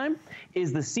this time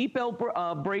is the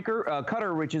seatbelt breaker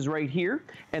cutter, which is right here,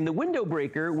 and the window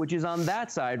breaker, which is on that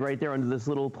side right there under this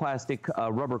little plastic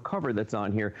rubber cover that's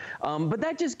on here. But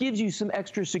that just gives you some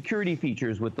extra security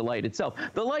features with the light itself.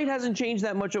 The light hasn't changed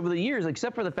that much over the years,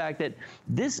 except for the fact that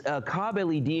this cob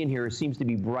LED in here seems to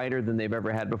be brighter than they've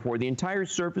ever had before. The entire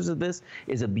surface of this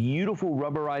is a beautiful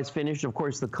rubberized finish. Of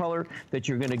course, the color that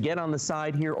you're going to get on the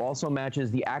side here also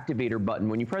matches the activator button.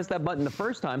 When you press that button the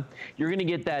first time, you're going to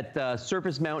get that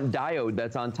surface mount diode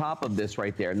that's on top of this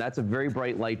right there, and that's a very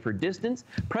bright light for distance.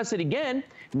 Press it again.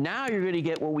 Now you're going to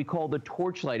get what we call the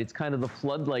torch light. It's kind of the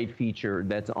floodlight feature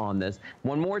that's on this.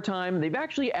 One more time, they've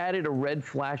actually added a red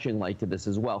flashing light to this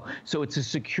as well, so it's a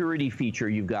security feature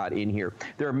you've got in here.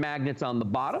 There are magnets on the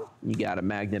bottom. You got a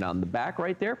magnet on the back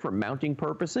right there for mounting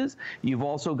purposes. You've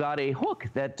also got a hook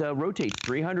that rotates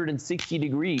 360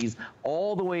 degrees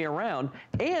all the way around.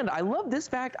 And I love this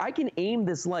fact, I can aim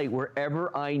this light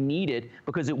wherever I need it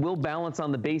because it will balance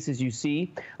on the base as you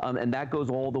see, and that goes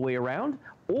all the way around.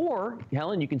 Or,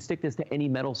 Helen, you can stick this to any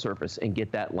metal surface and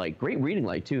get that light. Great reading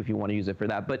light, too, if you want to use it for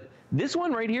that. But this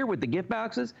one right here with the gift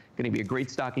boxes, going to be a great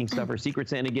stocking stuffer, Secret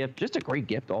Santa gift, just a great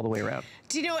gift all the way around.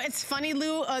 Do you know, it's funny,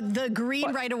 Lou, the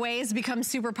green right away has become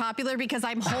super popular because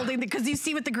I'm holding, because you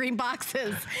see with the green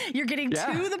boxes, you're getting 2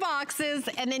 of the boxes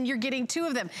and then you're getting 2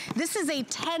 of them. This is a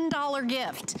 $10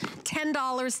 gift, $10,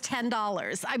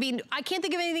 $10. I mean, I can't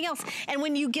think of anything else. And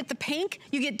when you get the pink,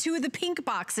 you get 2 of the pink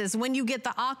boxes. When you get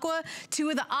the aqua, 2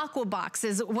 of the aqua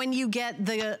boxes. When you get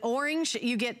the orange,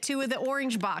 you get 2 of the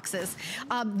orange boxes.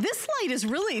 This light is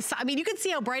really, I mean, you can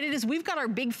see how bright it is. We've got our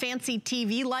big fancy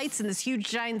TV lights in this huge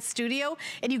giant studio,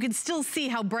 and you can still see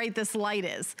how bright this light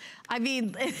is. I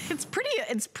mean, it's pretty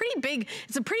big.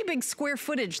 It's a pretty big square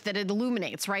footage that it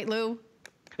illuminates, right, Lou?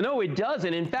 No, it does.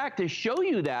 And in fact, to show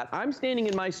you that, I'm standing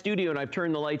in my studio and I've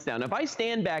turned the lights down. If I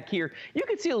stand back here, you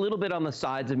can see a little bit on the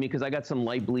sides of me because I got some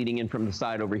light bleeding in from the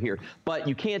side over here. But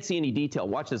you can't see any detail.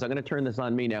 Watch this. I'm going to turn this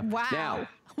on me now. Wow. Now,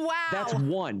 wow. That's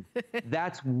one.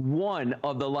 That's one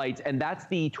of the lights, and that's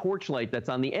the torch light that's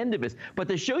on the end of this. But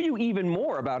to show you even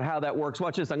more about how that works,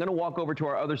 watch this. I'm going to walk over to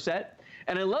our other set.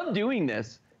 And I love doing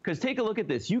this because take a look at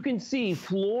this. You can see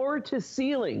floor to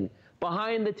ceiling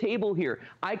behind the table here.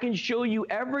 I can show you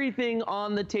everything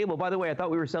on the table. By the way, I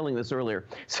thought we were selling this earlier.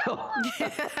 So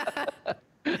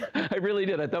I really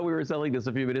did. I thought we were selling this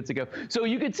a few minutes ago. So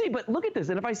you can see, but look at this.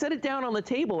 And if I set it down on the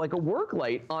table like a work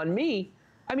light on me,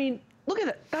 I mean, look at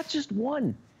that. That's just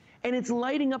one. And it's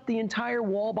lighting up the entire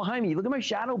wall behind me. Look at my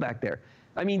shadow back there.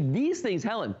 I mean, these things,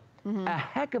 Helen, a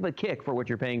heck of a kick for what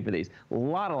you're paying for these. A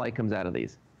lot of light comes out of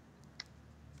these.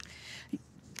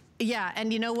 Yeah,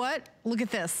 and you know what? Look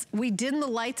at this. We dimmed the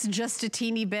lights just a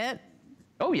teeny bit.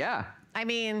 Oh, yeah. I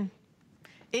mean,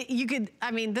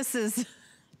 this is...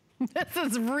 This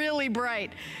is really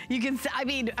bright. You can, I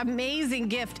mean, amazing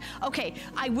gift. Okay,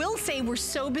 I will say we're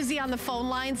so busy on the phone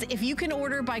lines. If you can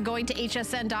order by going to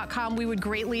hsn.com, we would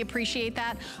greatly appreciate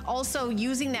that. Also,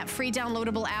 using that free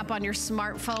downloadable app on your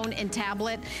smartphone and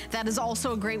tablet, that is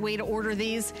also a great way to order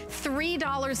these.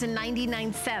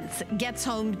 $3.99 gets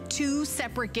home 2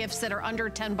 separate gifts that are under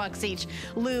 10 bucks each.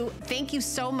 Lou, thank you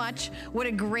so much. What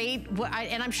a great,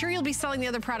 and I'm sure you'll be selling the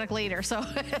other product later, so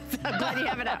I'm glad you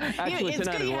have it out. Actually, it's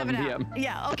tonight good you have it out. PM.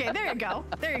 Yeah, okay, there you go.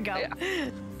 There you go. Yeah.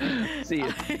 See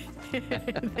you.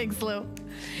 Thanks, Lou.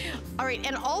 All right,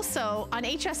 and also on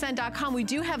hsn.com, we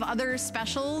do have other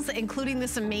specials, including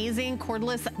this amazing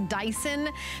cordless Dyson.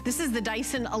 This is the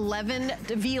Dyson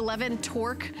V11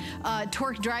 Torque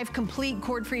Drive Complete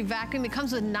Cord-Free Vacuum. It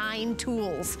comes with 9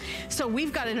 tools. So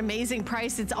we've got an amazing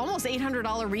price. It's almost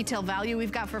 $800 retail value.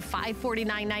 We've got for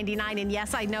 $549.99. And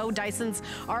yes, I know Dysons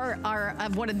are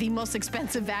one of the most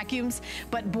expensive vacuums,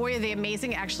 but boy, are they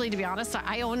amazing. Actually, to be honest,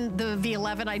 I own the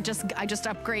V11. I just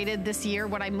upgraded this year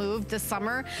when I moved this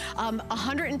summer.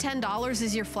 $110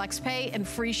 is your flex pay and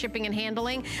free shipping and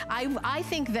handling. I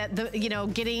think that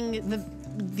getting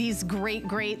these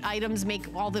great items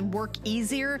make all the work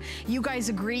easier. You guys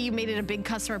agree. You made it a big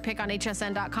customer pick on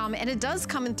hsn.com, and it does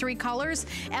come in 3 colors.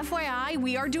 FYI,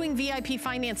 we are doing VIP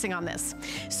financing on this.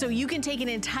 So you can take an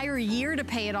entire year to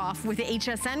pay it off with the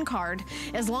HSN card.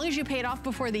 As long as you pay it off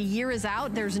before the year is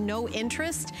out, there's no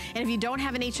interest. And if you don't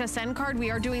have an HSN card,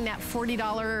 we are doing that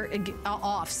 $40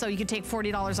 off. So you can take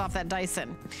 $40 off that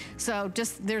Dyson. So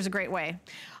there's a great way.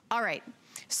 All right.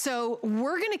 So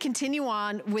we're going to continue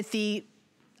on with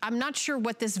I'm not sure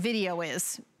what this video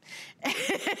is.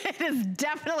 It is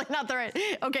definitely not the right.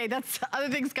 Okay, that's other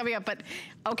things coming up, but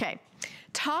okay.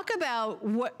 Talk about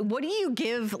what do you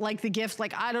give, like the gift,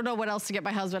 like I don't know what else to get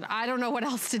my husband. I don't know what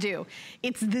else to do.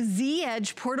 It's the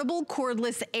Z-Edge portable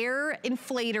cordless air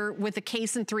inflator with a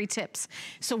case and 3 tips.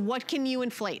 So what can you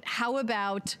inflate? How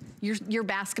about your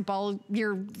basketball,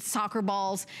 your soccer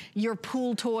balls, your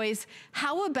pool toys?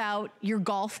 How about your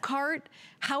golf cart?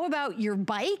 How about your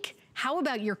bike? How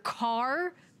about your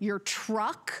car, your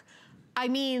truck? I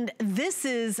mean, this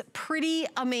is pretty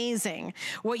amazing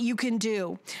what you can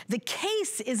do. The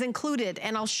case is included,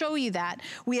 and I'll show you that.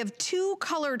 We have 2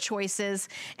 color choices,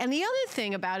 and the other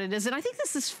thing about it is, and I think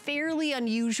this is fairly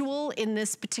unusual in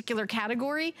this particular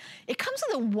category, it comes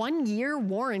with a 1-year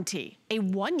warranty. A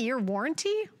 1-year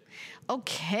warranty?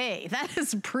 Okay,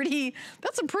 that's a pretty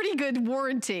good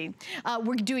warranty.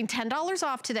 We're doing $10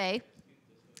 off today.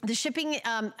 The shipping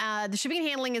and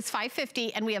handling is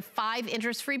 $5.50, and we have 5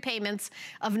 interest-free payments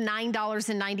of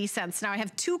 $9.90. Now I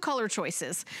have 2 color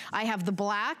choices. I have the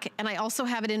black, and I also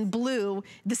have it in blue.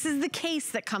 This is the case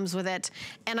that comes with it,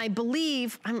 and I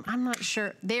believe I'm not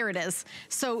sure. There it is.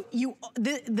 So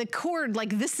the cord,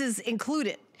 like this is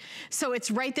included. So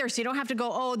it's right there, so you don't have to go,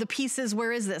 oh, the pieces,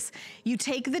 where is this? You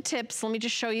take the tips, let me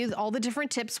just show you all the different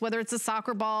tips, whether it's a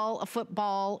soccer ball, a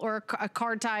football, or a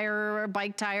car tire, or a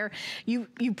bike tire. You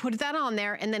put that on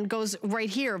there, and then it goes right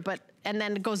here, and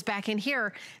then it goes back in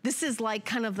here. This is like,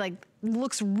 kind of like,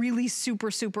 looks really super,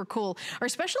 super cool. Our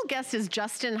special guest is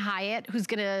Justin Hyatt, who's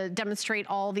gonna demonstrate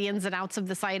all the ins and outs of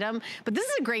this item, but this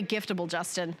is a great giftable,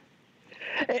 Justin.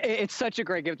 It's such a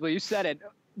great giftable, you said it.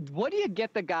 What do you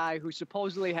get the guy who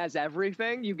supposedly has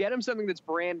everything? You get him something that's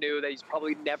brand new that he's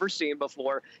probably never seen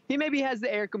before. He maybe has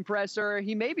the air compressor.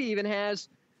 He maybe even has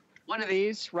one of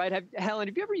these, right? Helen,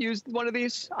 have you ever used one of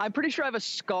these? I'm pretty sure I have a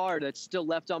scar that's still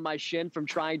left on my shin from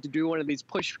trying to do one of these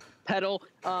push pedal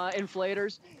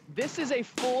inflators. This is a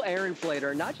full air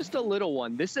inflator, not just a little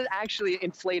one. This is actually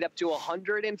inflate up to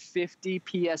 150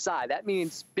 PSI. That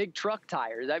means big truck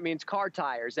tires. That means car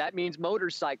tires. That means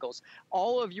motorcycles.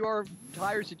 All of your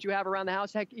tires that you have around the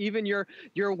house, heck, even your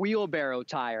wheelbarrow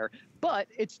tire. But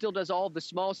it still does all the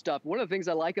small stuff. One of the things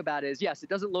I like about it is, yes, it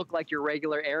doesn't look like your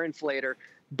regular air inflator,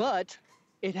 but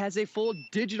it has a full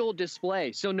digital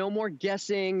display. So no more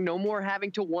guessing, no more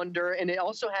having to wonder. And it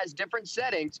also has different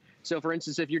settings. So for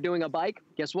instance, if you're doing a bike,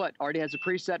 guess what? Already has a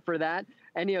preset for that.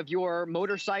 Any of your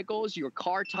motorcycles, your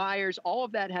car tires, all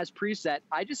of that has preset.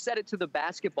 I just set it to the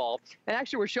basketball. And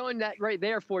actually, we're showing that right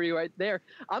there for you right there.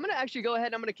 I'm going to actually go ahead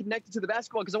and I'm going to connect it to the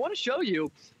basketball because I want to show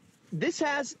you. This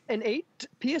has an 8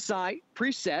 PSI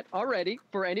preset already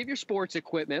for any of your sports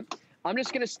equipment. I'm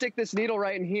just going to stick this needle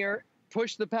right in here,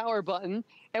 push the power button.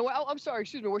 And well, I'm sorry,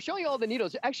 excuse me, we're showing you all the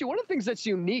needles. Actually, one of the things that's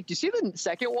unique, do you see the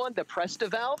second one, the Presta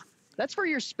valve? That's for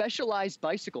your specialized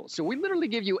bicycles. So we literally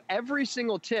give you every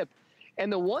single tip.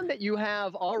 And the one that you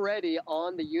have already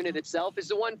on the unit itself is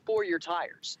the one for your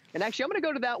tires. And actually, I'm going to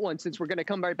go to that one since we're going to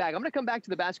come right back. I'm going to come back to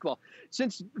the basketball.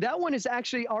 Since that one is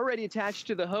actually already attached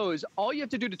to the hose, all you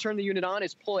have to do to turn the unit on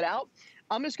is pull it out.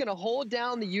 I'm just going to hold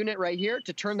down the unit right here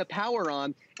to turn the power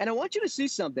on. And I want you to see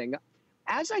something.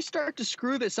 As I start to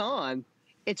screw this on,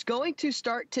 it's going to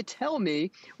start to tell me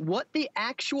what the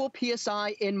actual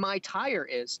PSI in my tire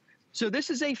is. So this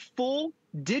is a full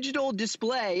digital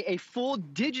display, a full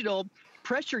digital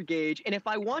pressure gauge. And if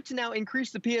I want to now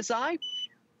increase the PSI,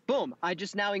 boom, I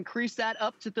just now increase that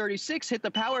up to 36, hit the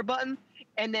power button,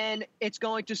 and then it's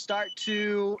going to start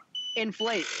to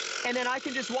inflate. And then I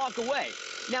can just walk away.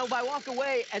 Now, if I walk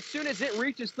away, as soon as it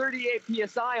reaches 38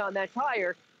 PSI on that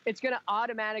tire, it's going to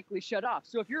automatically shut off.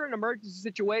 So if you're in an emergency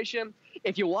situation,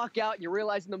 if you walk out and you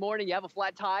realize in the morning you have a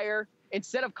flat tire,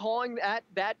 instead of calling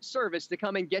that service to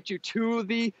come and get you to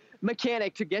the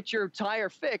mechanic to get your tire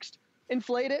fixed,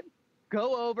 inflate it,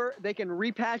 go over, they can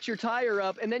repatch your tire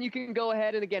up, and then you can go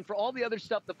ahead and, again, for all the other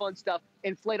stuff, the fun stuff,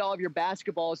 inflate all of your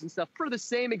basketballs and stuff for the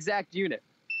same exact unit.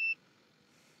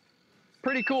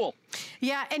 Pretty cool.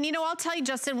 Yeah, and you know, I'll tell you,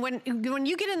 Justin, when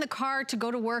you get in the car to go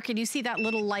to work and you see that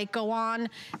little light go on,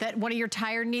 that one of your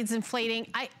tire needs inflating,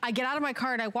 I get out of my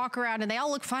car and I walk around and they all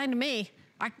look fine to me.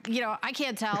 I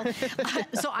can't tell.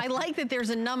 So I like that there's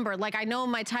a number. Like, I know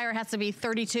my tire has to be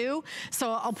 32,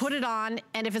 so I'll put it on,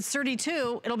 and if it's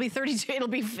 32, it'll be 32. It'll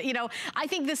be, you know, I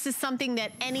think this is something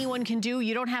that anyone can do.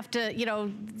 You don't have to, you know,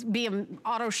 be an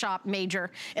auto shop major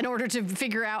in order to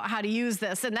figure out how to use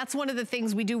this. And that's one of the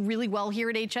things we do really well here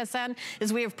at HSN,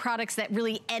 is we have products that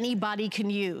really anybody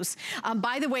can use.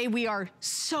 By the way, we are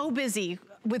so busy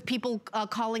with people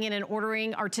calling in and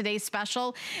ordering our today's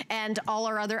special and all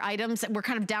our other items. We're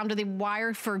kind of down to the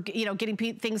wire for, you know, getting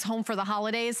things home for the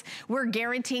holidays. We're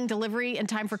guaranteeing delivery in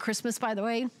time for Christmas, by the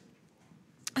way.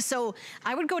 So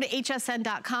I would go to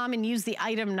hsn.com and use the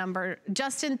item number.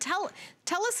 Justin, tell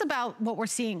us about what we're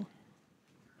seeing.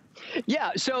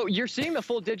 Yeah, so you're seeing the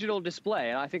full digital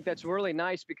display, and I think that's really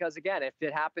nice because, again, if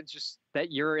it happens just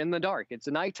that you're in the dark, it's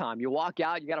a nighttime, you walk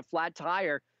out, you got a flat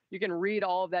tire, you can read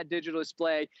all of that digital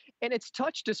display, and it's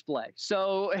touch display.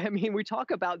 So, I mean, we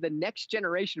talk about the next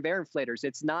generation of air inflators.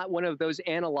 It's not one of those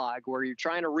analog where you're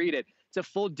trying to read it. It's a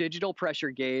full digital pressure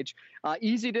gauge.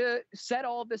 Easy to set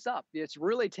all of this up. It's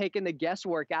really taken the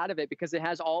guesswork out of it because it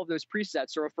has all of those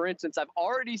presets. So, for instance, I've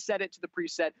already set it to the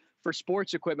preset for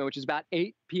sports equipment, which is about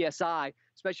 8 PSI,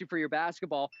 especially for your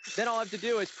basketball. Then all I have to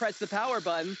do is press the power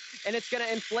button, and it's going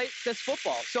to inflate this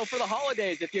football. So for the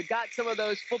holidays, if you've got some of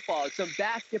those footballs, some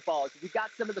basketballs, if you've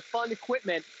got some of the fun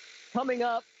equipment coming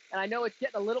up, and I know it's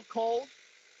getting a little cold,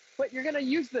 but you're going to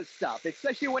use this stuff,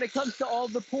 especially when it comes to all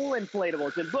the pool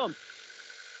inflatables. And boom,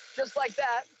 just like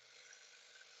that,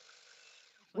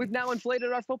 we've now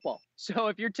inflated our football. So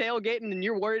if you're tailgating and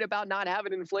you're worried about not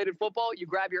having an inflated football, you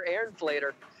grab your air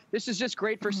inflator. This is just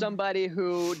great for somebody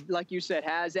who, like you said,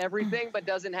 has everything but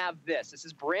doesn't have this. This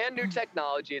is brand new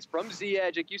technology. It's from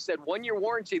Z-Edge. Like you said, 1-year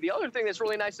warranty. The other thing that's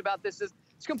really nice about this is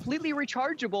it's completely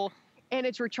rechargeable, and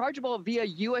it's rechargeable via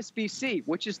USB-C,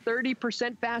 which is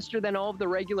 30% faster than all of the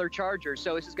regular chargers.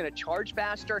 So this is going to charge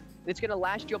faster, and it's going to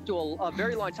last you up to a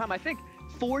very long time. I think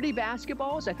 40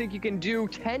 basketballs, I think you can do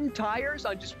 10 tires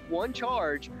on just one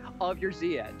charge of your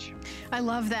Z-Edge. I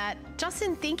love that.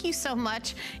 Justin, thank you so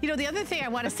much. You know, the other thing I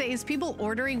want to say is people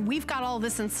ordering, we've got all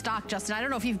this in stock, Justin. I don't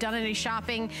know if you've done any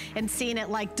shopping and seen it,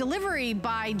 like delivery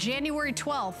by January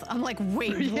 12th. I'm like,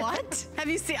 wait, what? Have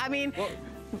you seen, I mean, well,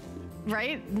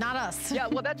 right? Not us. Yeah,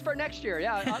 well, that's for next year.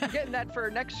 Yeah, I'm getting that for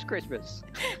next Christmas.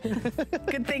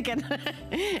 Good thinking.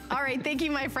 All right, thank you,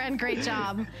 my friend. Great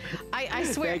job. I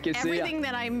swear, everything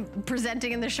that I'm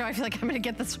presenting in the show, I feel like I'm going to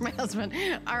get this from my husband.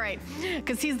 All right,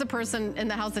 because he's the person in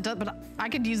the house that does, but I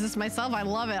could use this myself. I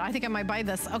love it. I think I might buy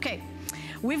this. Okay,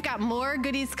 we've got more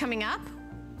goodies coming up,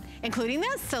 including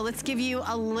this. So let's give you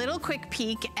a little quick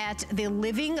peek at the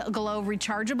Living Glow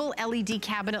Rechargeable LED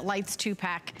Cabinet Lights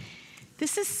 2-pack.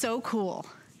 This is so cool.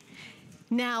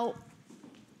 Now,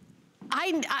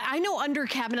 I know under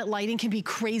cabinet lighting can be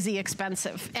crazy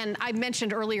expensive. And I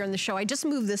mentioned earlier in the show, I just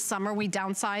moved this summer. We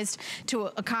downsized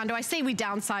to a condo. I say we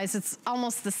downsized, it's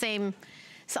almost the same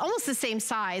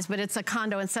size, but it's a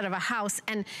condo instead of a house.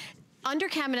 And under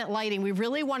cabinet lighting, we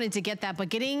really wanted to get that, but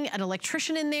getting an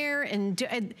electrician in there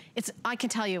and I can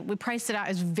tell you, we priced it out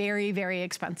as very, very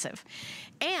expensive.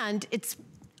 And it's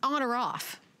on or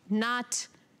off, not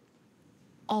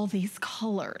all these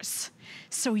colors.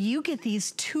 So you get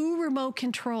these 2 remote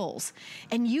controls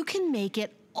and you can make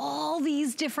it all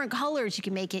these different colors. You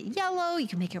can make it yellow, you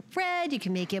can make it red, you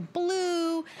can make it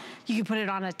blue, you can put it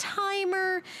on a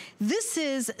timer. This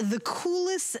is the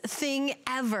coolest thing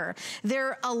ever.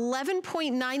 They're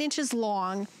 11.9 inches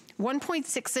long,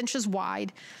 1.6 inches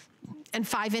wide, and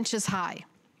 5 inches high.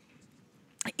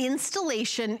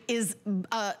 Installation is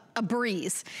a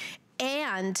breeze,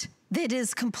 and that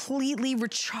is completely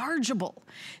rechargeable.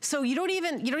 So you don't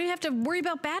even have to worry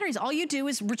about batteries. All you do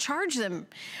is recharge them.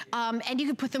 And you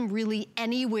can put them really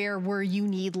anywhere where you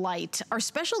need light. Our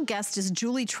special guest is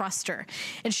Julie Truster,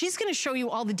 and she's gonna show you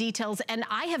all the details. And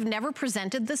I have never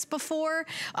presented this before.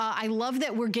 I love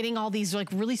that we're getting all these like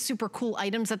really super cool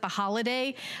items at the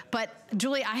holiday. But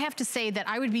Julie, I have to say that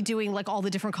I would be doing like all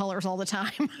the different colors all the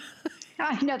time.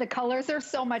 I know, the colors are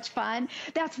so much fun.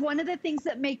 That's one of the things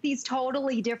that make these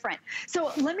totally different.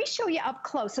 So let me show you up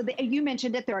close. So you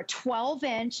mentioned it, they're a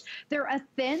 12-inch, they're a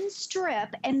thin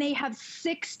strip, and they have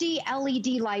 60 LED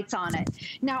lights on it.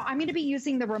 Now, I'm gonna be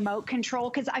using the remote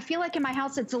control because I feel like in my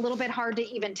house, it's a little bit hard to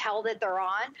even tell that they're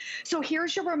on. So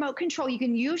here's your remote control. You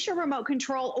can use your remote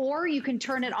control or you can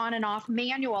turn it on and off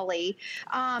manually.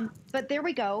 But there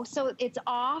we go. So it's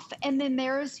off, and then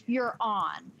there's your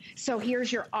on. So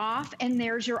here's your off, and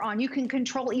there's your on. You can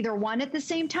control either one at the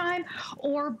same time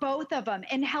or both of them.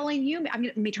 And Helen,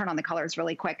 let me turn on the colors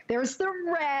really quick. There's the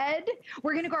red.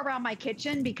 We're gonna go around my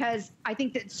kitchen because I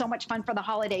think that's so much fun for the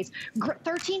holidays.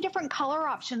 13 different color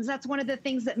options. That's one of the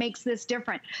things that makes this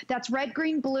different. That's red,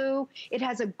 green, blue. It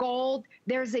has a gold,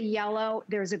 there's a yellow,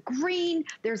 there's a green,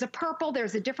 there's a purple,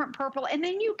 there's a different purple. And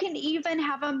then you can even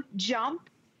have them jump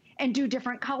and do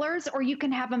different colors, or you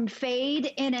can have them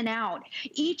fade in and out.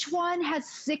 Each one has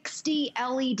 60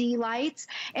 LED lights,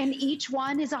 and each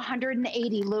one is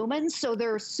 180 lumens, so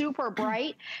they're super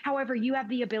bright. However, you have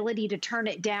the ability to turn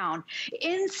it down.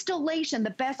 Installation, the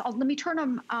best, let me turn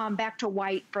them back to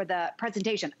white for the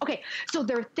presentation. Okay, so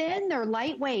they're thin, they're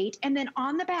lightweight, and then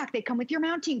on the back, they come with your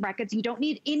mounting brackets. You don't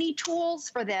need any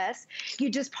tools for this. You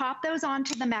just pop those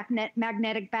onto the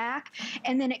magnetic back,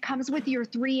 and then it comes with your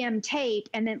 3M tape,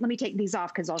 and then let me take these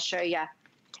off because I'll show you.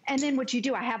 And then what you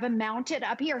do, I have them mounted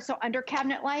up here. So under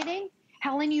cabinet lighting,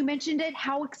 Helen, you mentioned it,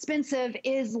 how expensive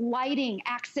is lighting,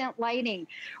 accent lighting?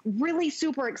 Really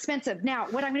super expensive. Now,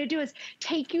 what I'm gonna do is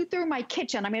take you through my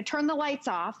kitchen. I'm gonna turn the lights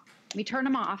off. Let me turn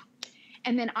them off.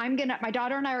 And then my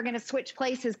daughter and I are gonna switch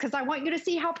places because I want you to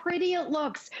see how pretty it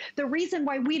looks. The reason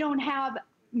why we don't have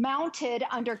mounted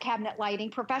under cabinet lighting,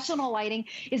 professional lighting,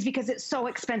 is because it's so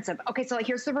expensive. Okay, so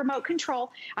here's the remote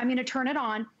control. I'm gonna turn it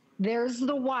on. There's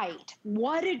the white.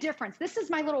 What a difference. This is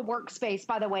my little workspace,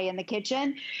 by the way, in the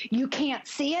kitchen. You can't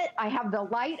see it. I have the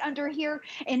light under here.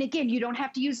 And again, you don't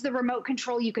have to use the remote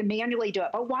control. You can manually do it.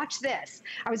 But watch this.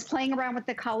 I was playing around with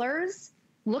the colors.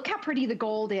 Look how pretty the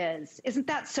gold is. Isn't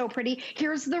that so pretty?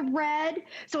 Here's the red.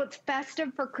 So it's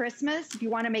festive for Christmas. If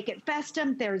you want to make it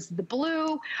festive, there's the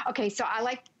blue. Okay, so I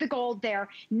like the gold there.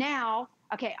 Now,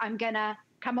 okay, I'm going to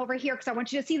come over here because I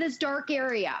want you to see this dark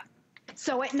area.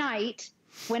 So at night,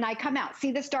 when I come out,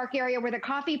 see this dark area where the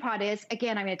coffee pot is?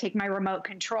 Again, I'm going to take my remote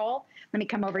control. Let me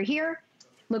come over here.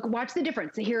 Look, watch the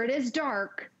difference. Here it is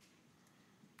dark.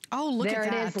 Oh, look at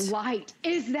that. There it is, light.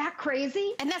 Is that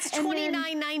crazy? And that's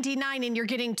 $29.99, and you're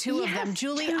getting two of them.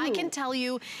 Julie, I can tell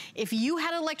you, if you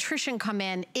had an electrician come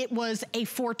in, it was a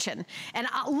fortune. And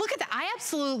look at that. I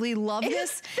absolutely love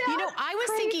this. You know, I was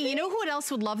thinking, you know who else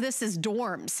would love this is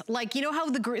dorms. Like, you know how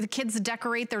the kids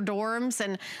decorate their dorms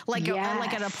and like,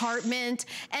 like an apartment?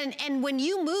 And when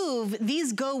you move,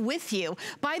 these go with you.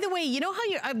 By the way, you know how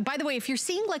you, by the way, if you're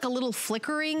seeing like a little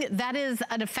flickering, that is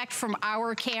an effect from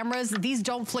our cameras. These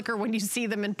don't flicker when you see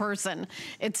them in person.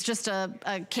 It's just a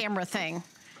camera thing.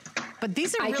 But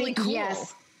these are really cool.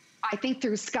 Yes. I think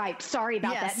through Skype. Sorry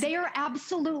about that. They are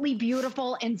absolutely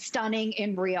beautiful and stunning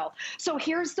in real. So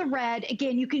here's the red.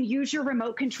 Again, you can use your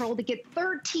remote control to get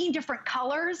 13 different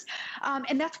colors.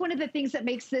 And that's one of the things that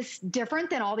makes this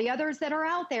different than all the others that are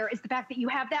out there, is the fact that you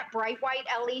have that bright white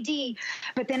LED,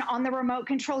 but then on the remote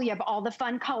control, you have all the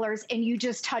fun colors and you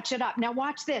just touch it up. Now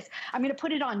watch this. I'm going to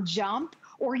put it on jump,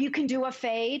 or you can do a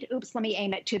fade. Oops, let me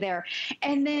aim it to there.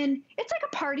 And then it's like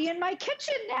a party in my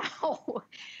kitchen now.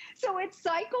 So it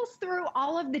cycles through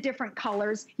all of the different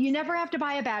colors. You never have to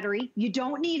buy a battery. You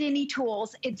don't need any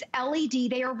tools. It's LED.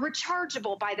 They are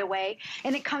rechargeable, by the way,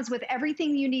 and it comes with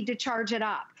everything you need to charge it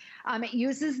up. It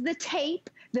uses the tape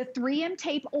the 3M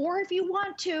tape, or if you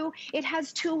want to, it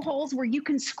has 2 holes where you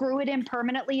can screw it in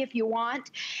permanently if you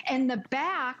want. And the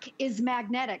back is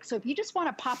magnetic. So if you just want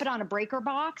to pop it on a breaker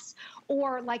box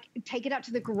or like take it out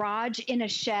to the garage in a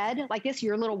shed, like this,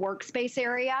 your little workspace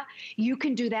area, you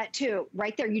can do that too.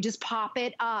 Right there, you just pop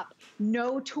it up.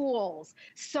 No tools.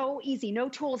 So easy. No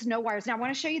tools, no wires. Now I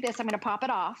want to show you this. I'm going to pop it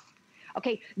off.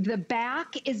 Okay, the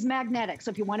back is magnetic. So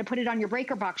if you want to put it on your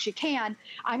breaker box, you can.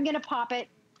 I'm going to pop it.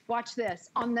 Watch this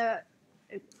on the,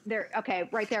 there, okay,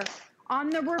 right there, on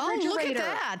the refrigerator. Oh, look at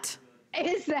that.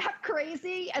 Is that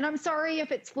crazy? And I'm sorry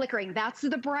if it's flickering. That's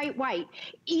the bright white.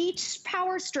 Each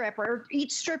power strip or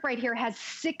each strip right here has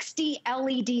 60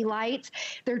 LED lights.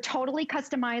 They're totally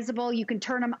customizable. You can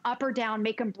turn them up or down,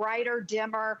 make them brighter,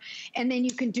 dimmer, and then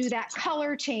you can do that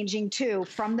color changing too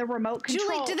from the remote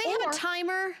control. Julie, do they have a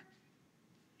timer?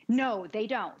 No, they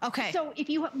don't. Okay. So if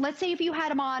you, let's say if you had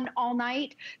them on all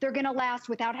night, they're going to last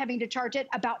without having to charge it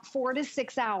about 4 to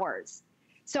 6 hours.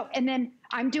 So, and then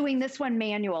I'm doing this one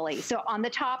manually. So on the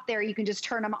top there, you can just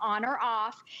turn them on or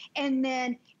off. And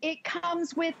then it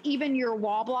comes with even your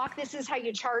wall block. This is how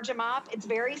you charge them up. It's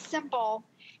very simple.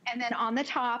 And then on the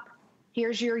top,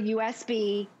 here's your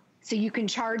USB. So you can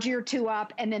charge your 2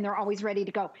 up and then they're always ready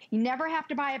to go. You never have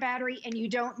to buy a battery and you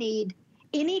don't need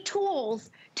any tools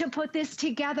to put this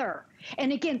together.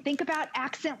 And again, think about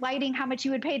accent lighting, how much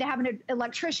you would pay to have an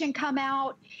electrician come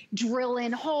out, drill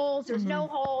in holes. There's no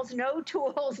holes, no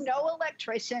tools, no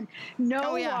electrician,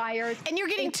 no wires. And you're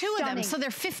getting 2 of them, so they're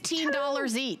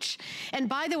 $15 each. And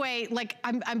by the way, like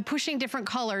I'm pushing different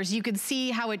colors. You can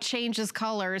see how it changes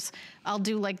colors. I'll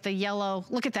do like the yellow.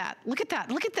 Look at that. Look at that.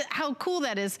 Look at how cool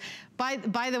that is. By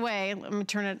the way, let me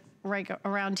turn it right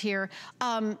around here.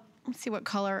 Let's see what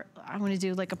color. I want to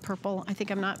do like a purple. I think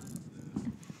I'm not.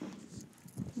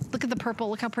 Look at the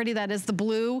purple. Look how pretty that is. The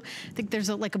blue. I think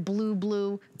there's like a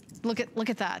blue. Look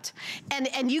at that.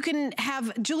 And you can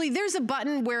have, Julie, there's a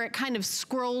button where it kind of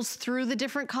scrolls through the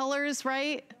different colors,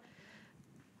 right?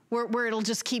 Where it'll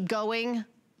just keep going.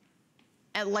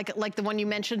 And like the one you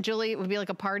mentioned, Julie, it would be like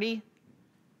a party.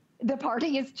 The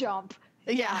party is jump.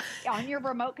 Yeah. On your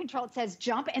remote control, it says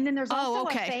jump. And then there's also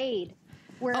a fade.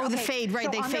 Where, the fade, right, so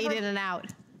they fade in and out.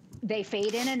 They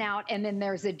fade in and out, and then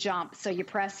there's a jump. So you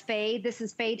press fade, this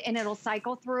is fade, and it'll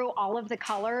cycle through all of the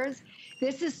colors.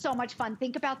 This is so much fun.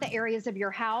 Think about the areas of your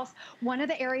house. One of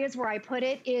the areas where I put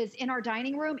it is in our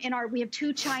dining room. We have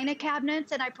 2 china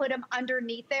cabinets, and I put them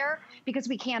underneath there because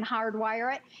we can't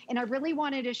hardwire it. And I really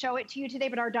wanted to show it to you today,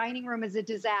 but our dining room is a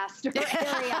disaster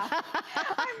area.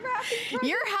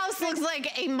 Your house looks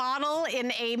like a model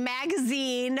in a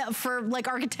magazine for like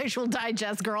Architectural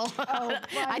Digest, girl. Oh,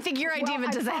 I think your idea of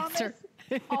a disaster.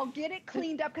 I'll get it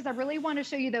cleaned up because I really want to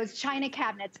show you those china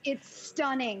cabinets. It's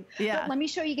stunning. Yeah. But let me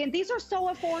show you again. These are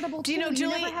so affordable. Do you know,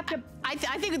 Julie, never have to... I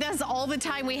think that's all the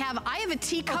time we have. I have a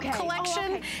teacup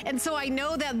collection, and so I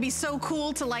know that'd be so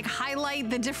cool to like highlight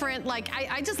the different, like,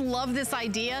 I just love this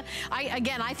idea.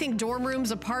 I think dorm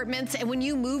rooms, apartments, and when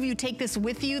you move, you take this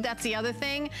with you. That's the other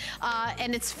thing.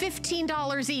 And it's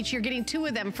 $15 each. You're getting 2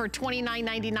 of them for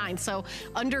 $29.99, so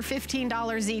under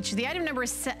 $15 each. The item number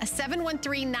is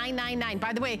 713999.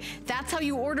 By the way, that's how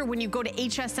you order when you go to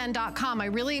hsn.com. I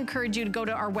really encourage you to go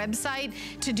to our website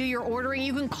to do your ordering.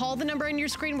 You can call the number on your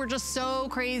screen. We're just so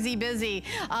crazy busy.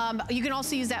 You can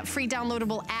also use that free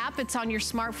downloadable app. It's on your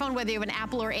smartphone, whether you have an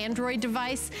Apple or Android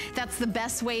device. That's the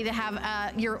best way to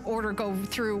have your order go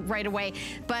through right away.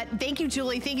 But thank you,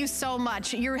 Julie. Thank you so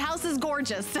much. Your house is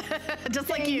gorgeous, just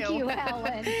like you. Thank you,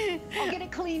 Helen. I'll get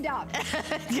it cleaned up.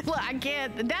 I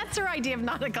can't. That's her idea of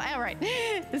not a. All right.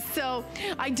 So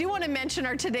I do want to mention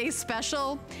our today's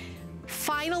special.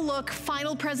 Final look,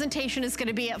 final presentation is going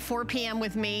to be at 4 p.m.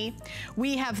 with me.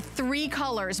 We have 3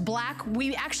 colors. Black,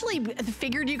 we actually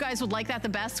figured you guys would like that the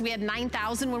best. We had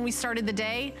 9,000 when we started the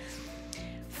day.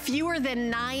 Fewer than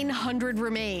 900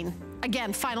 remain.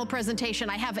 Again, final presentation.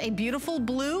 I have a beautiful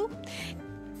blue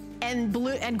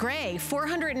and gray,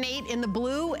 408 in the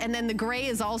blue, and then the gray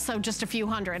is also just a few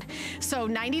hundred. So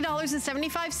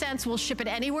 $90.75. We'll ship it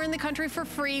anywhere in the country for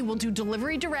free. We'll do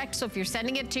delivery direct. So if you're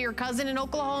sending it to your cousin in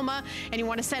Oklahoma and you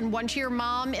want to send one to your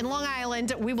mom in Long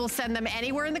Island, we will send them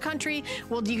anywhere in the country.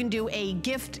 Well, you can do a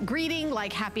gift greeting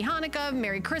like Happy Hanukkah,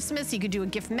 Merry Christmas. You could do a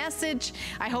gift message.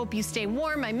 I hope you stay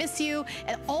warm. I miss you.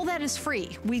 And all that is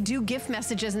free. We do gift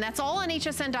messages, and that's all on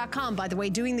hsn.com, by the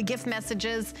way, doing the gift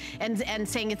messages and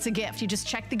saying it's a gift. You just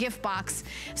check the gift box.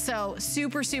 So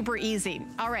super, super easy.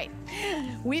 All right.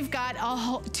 We've got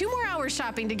 2 more hours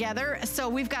shopping together. So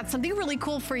we've got something really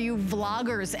cool for you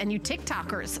vloggers and you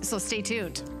TikTokers. So stay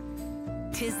tuned.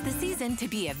 'Tis the season to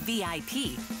be a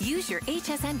VIP. Use your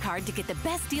HSN card to get the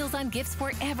best deals on gifts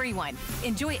for everyone.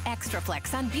 Enjoy extra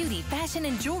flex on beauty, fashion,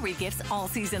 and jewelry gifts all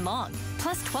season long.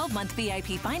 Plus 12-month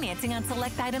VIP financing on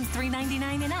select items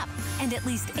 $3.99 and up. And at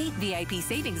least 8 VIP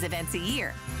savings events a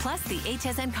year. Plus, the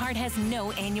HSN card has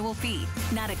no annual fee.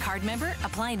 Not a card member?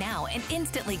 Apply now and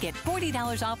instantly get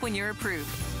 $40 off when you're approved.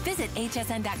 Visit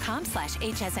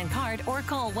hsn.com/HSN card or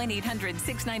call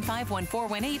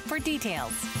 1-800-695-1418 for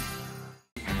details.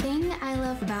 Thing I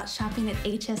love about shopping at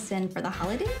HSN for the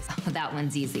holidays? Oh, that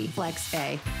one's easy.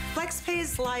 FlexPay. FlexPay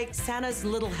is like Santa's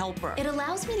little helper. It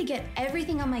allows me to get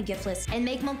everything on my gift list and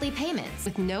make monthly payments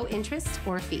with no interest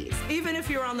or fees. Even if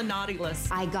you're on the naughty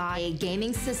list. I got a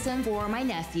gaming system for my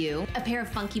nephew, a pair of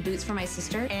funky boots for my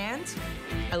sister, and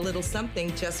a little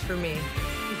something just for me.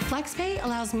 FlexPay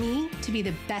allows me to be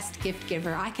the best gift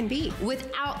giver I can be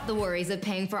without the worries of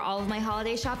paying for all of my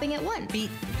holiday shopping at once. Beat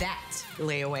that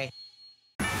layaway.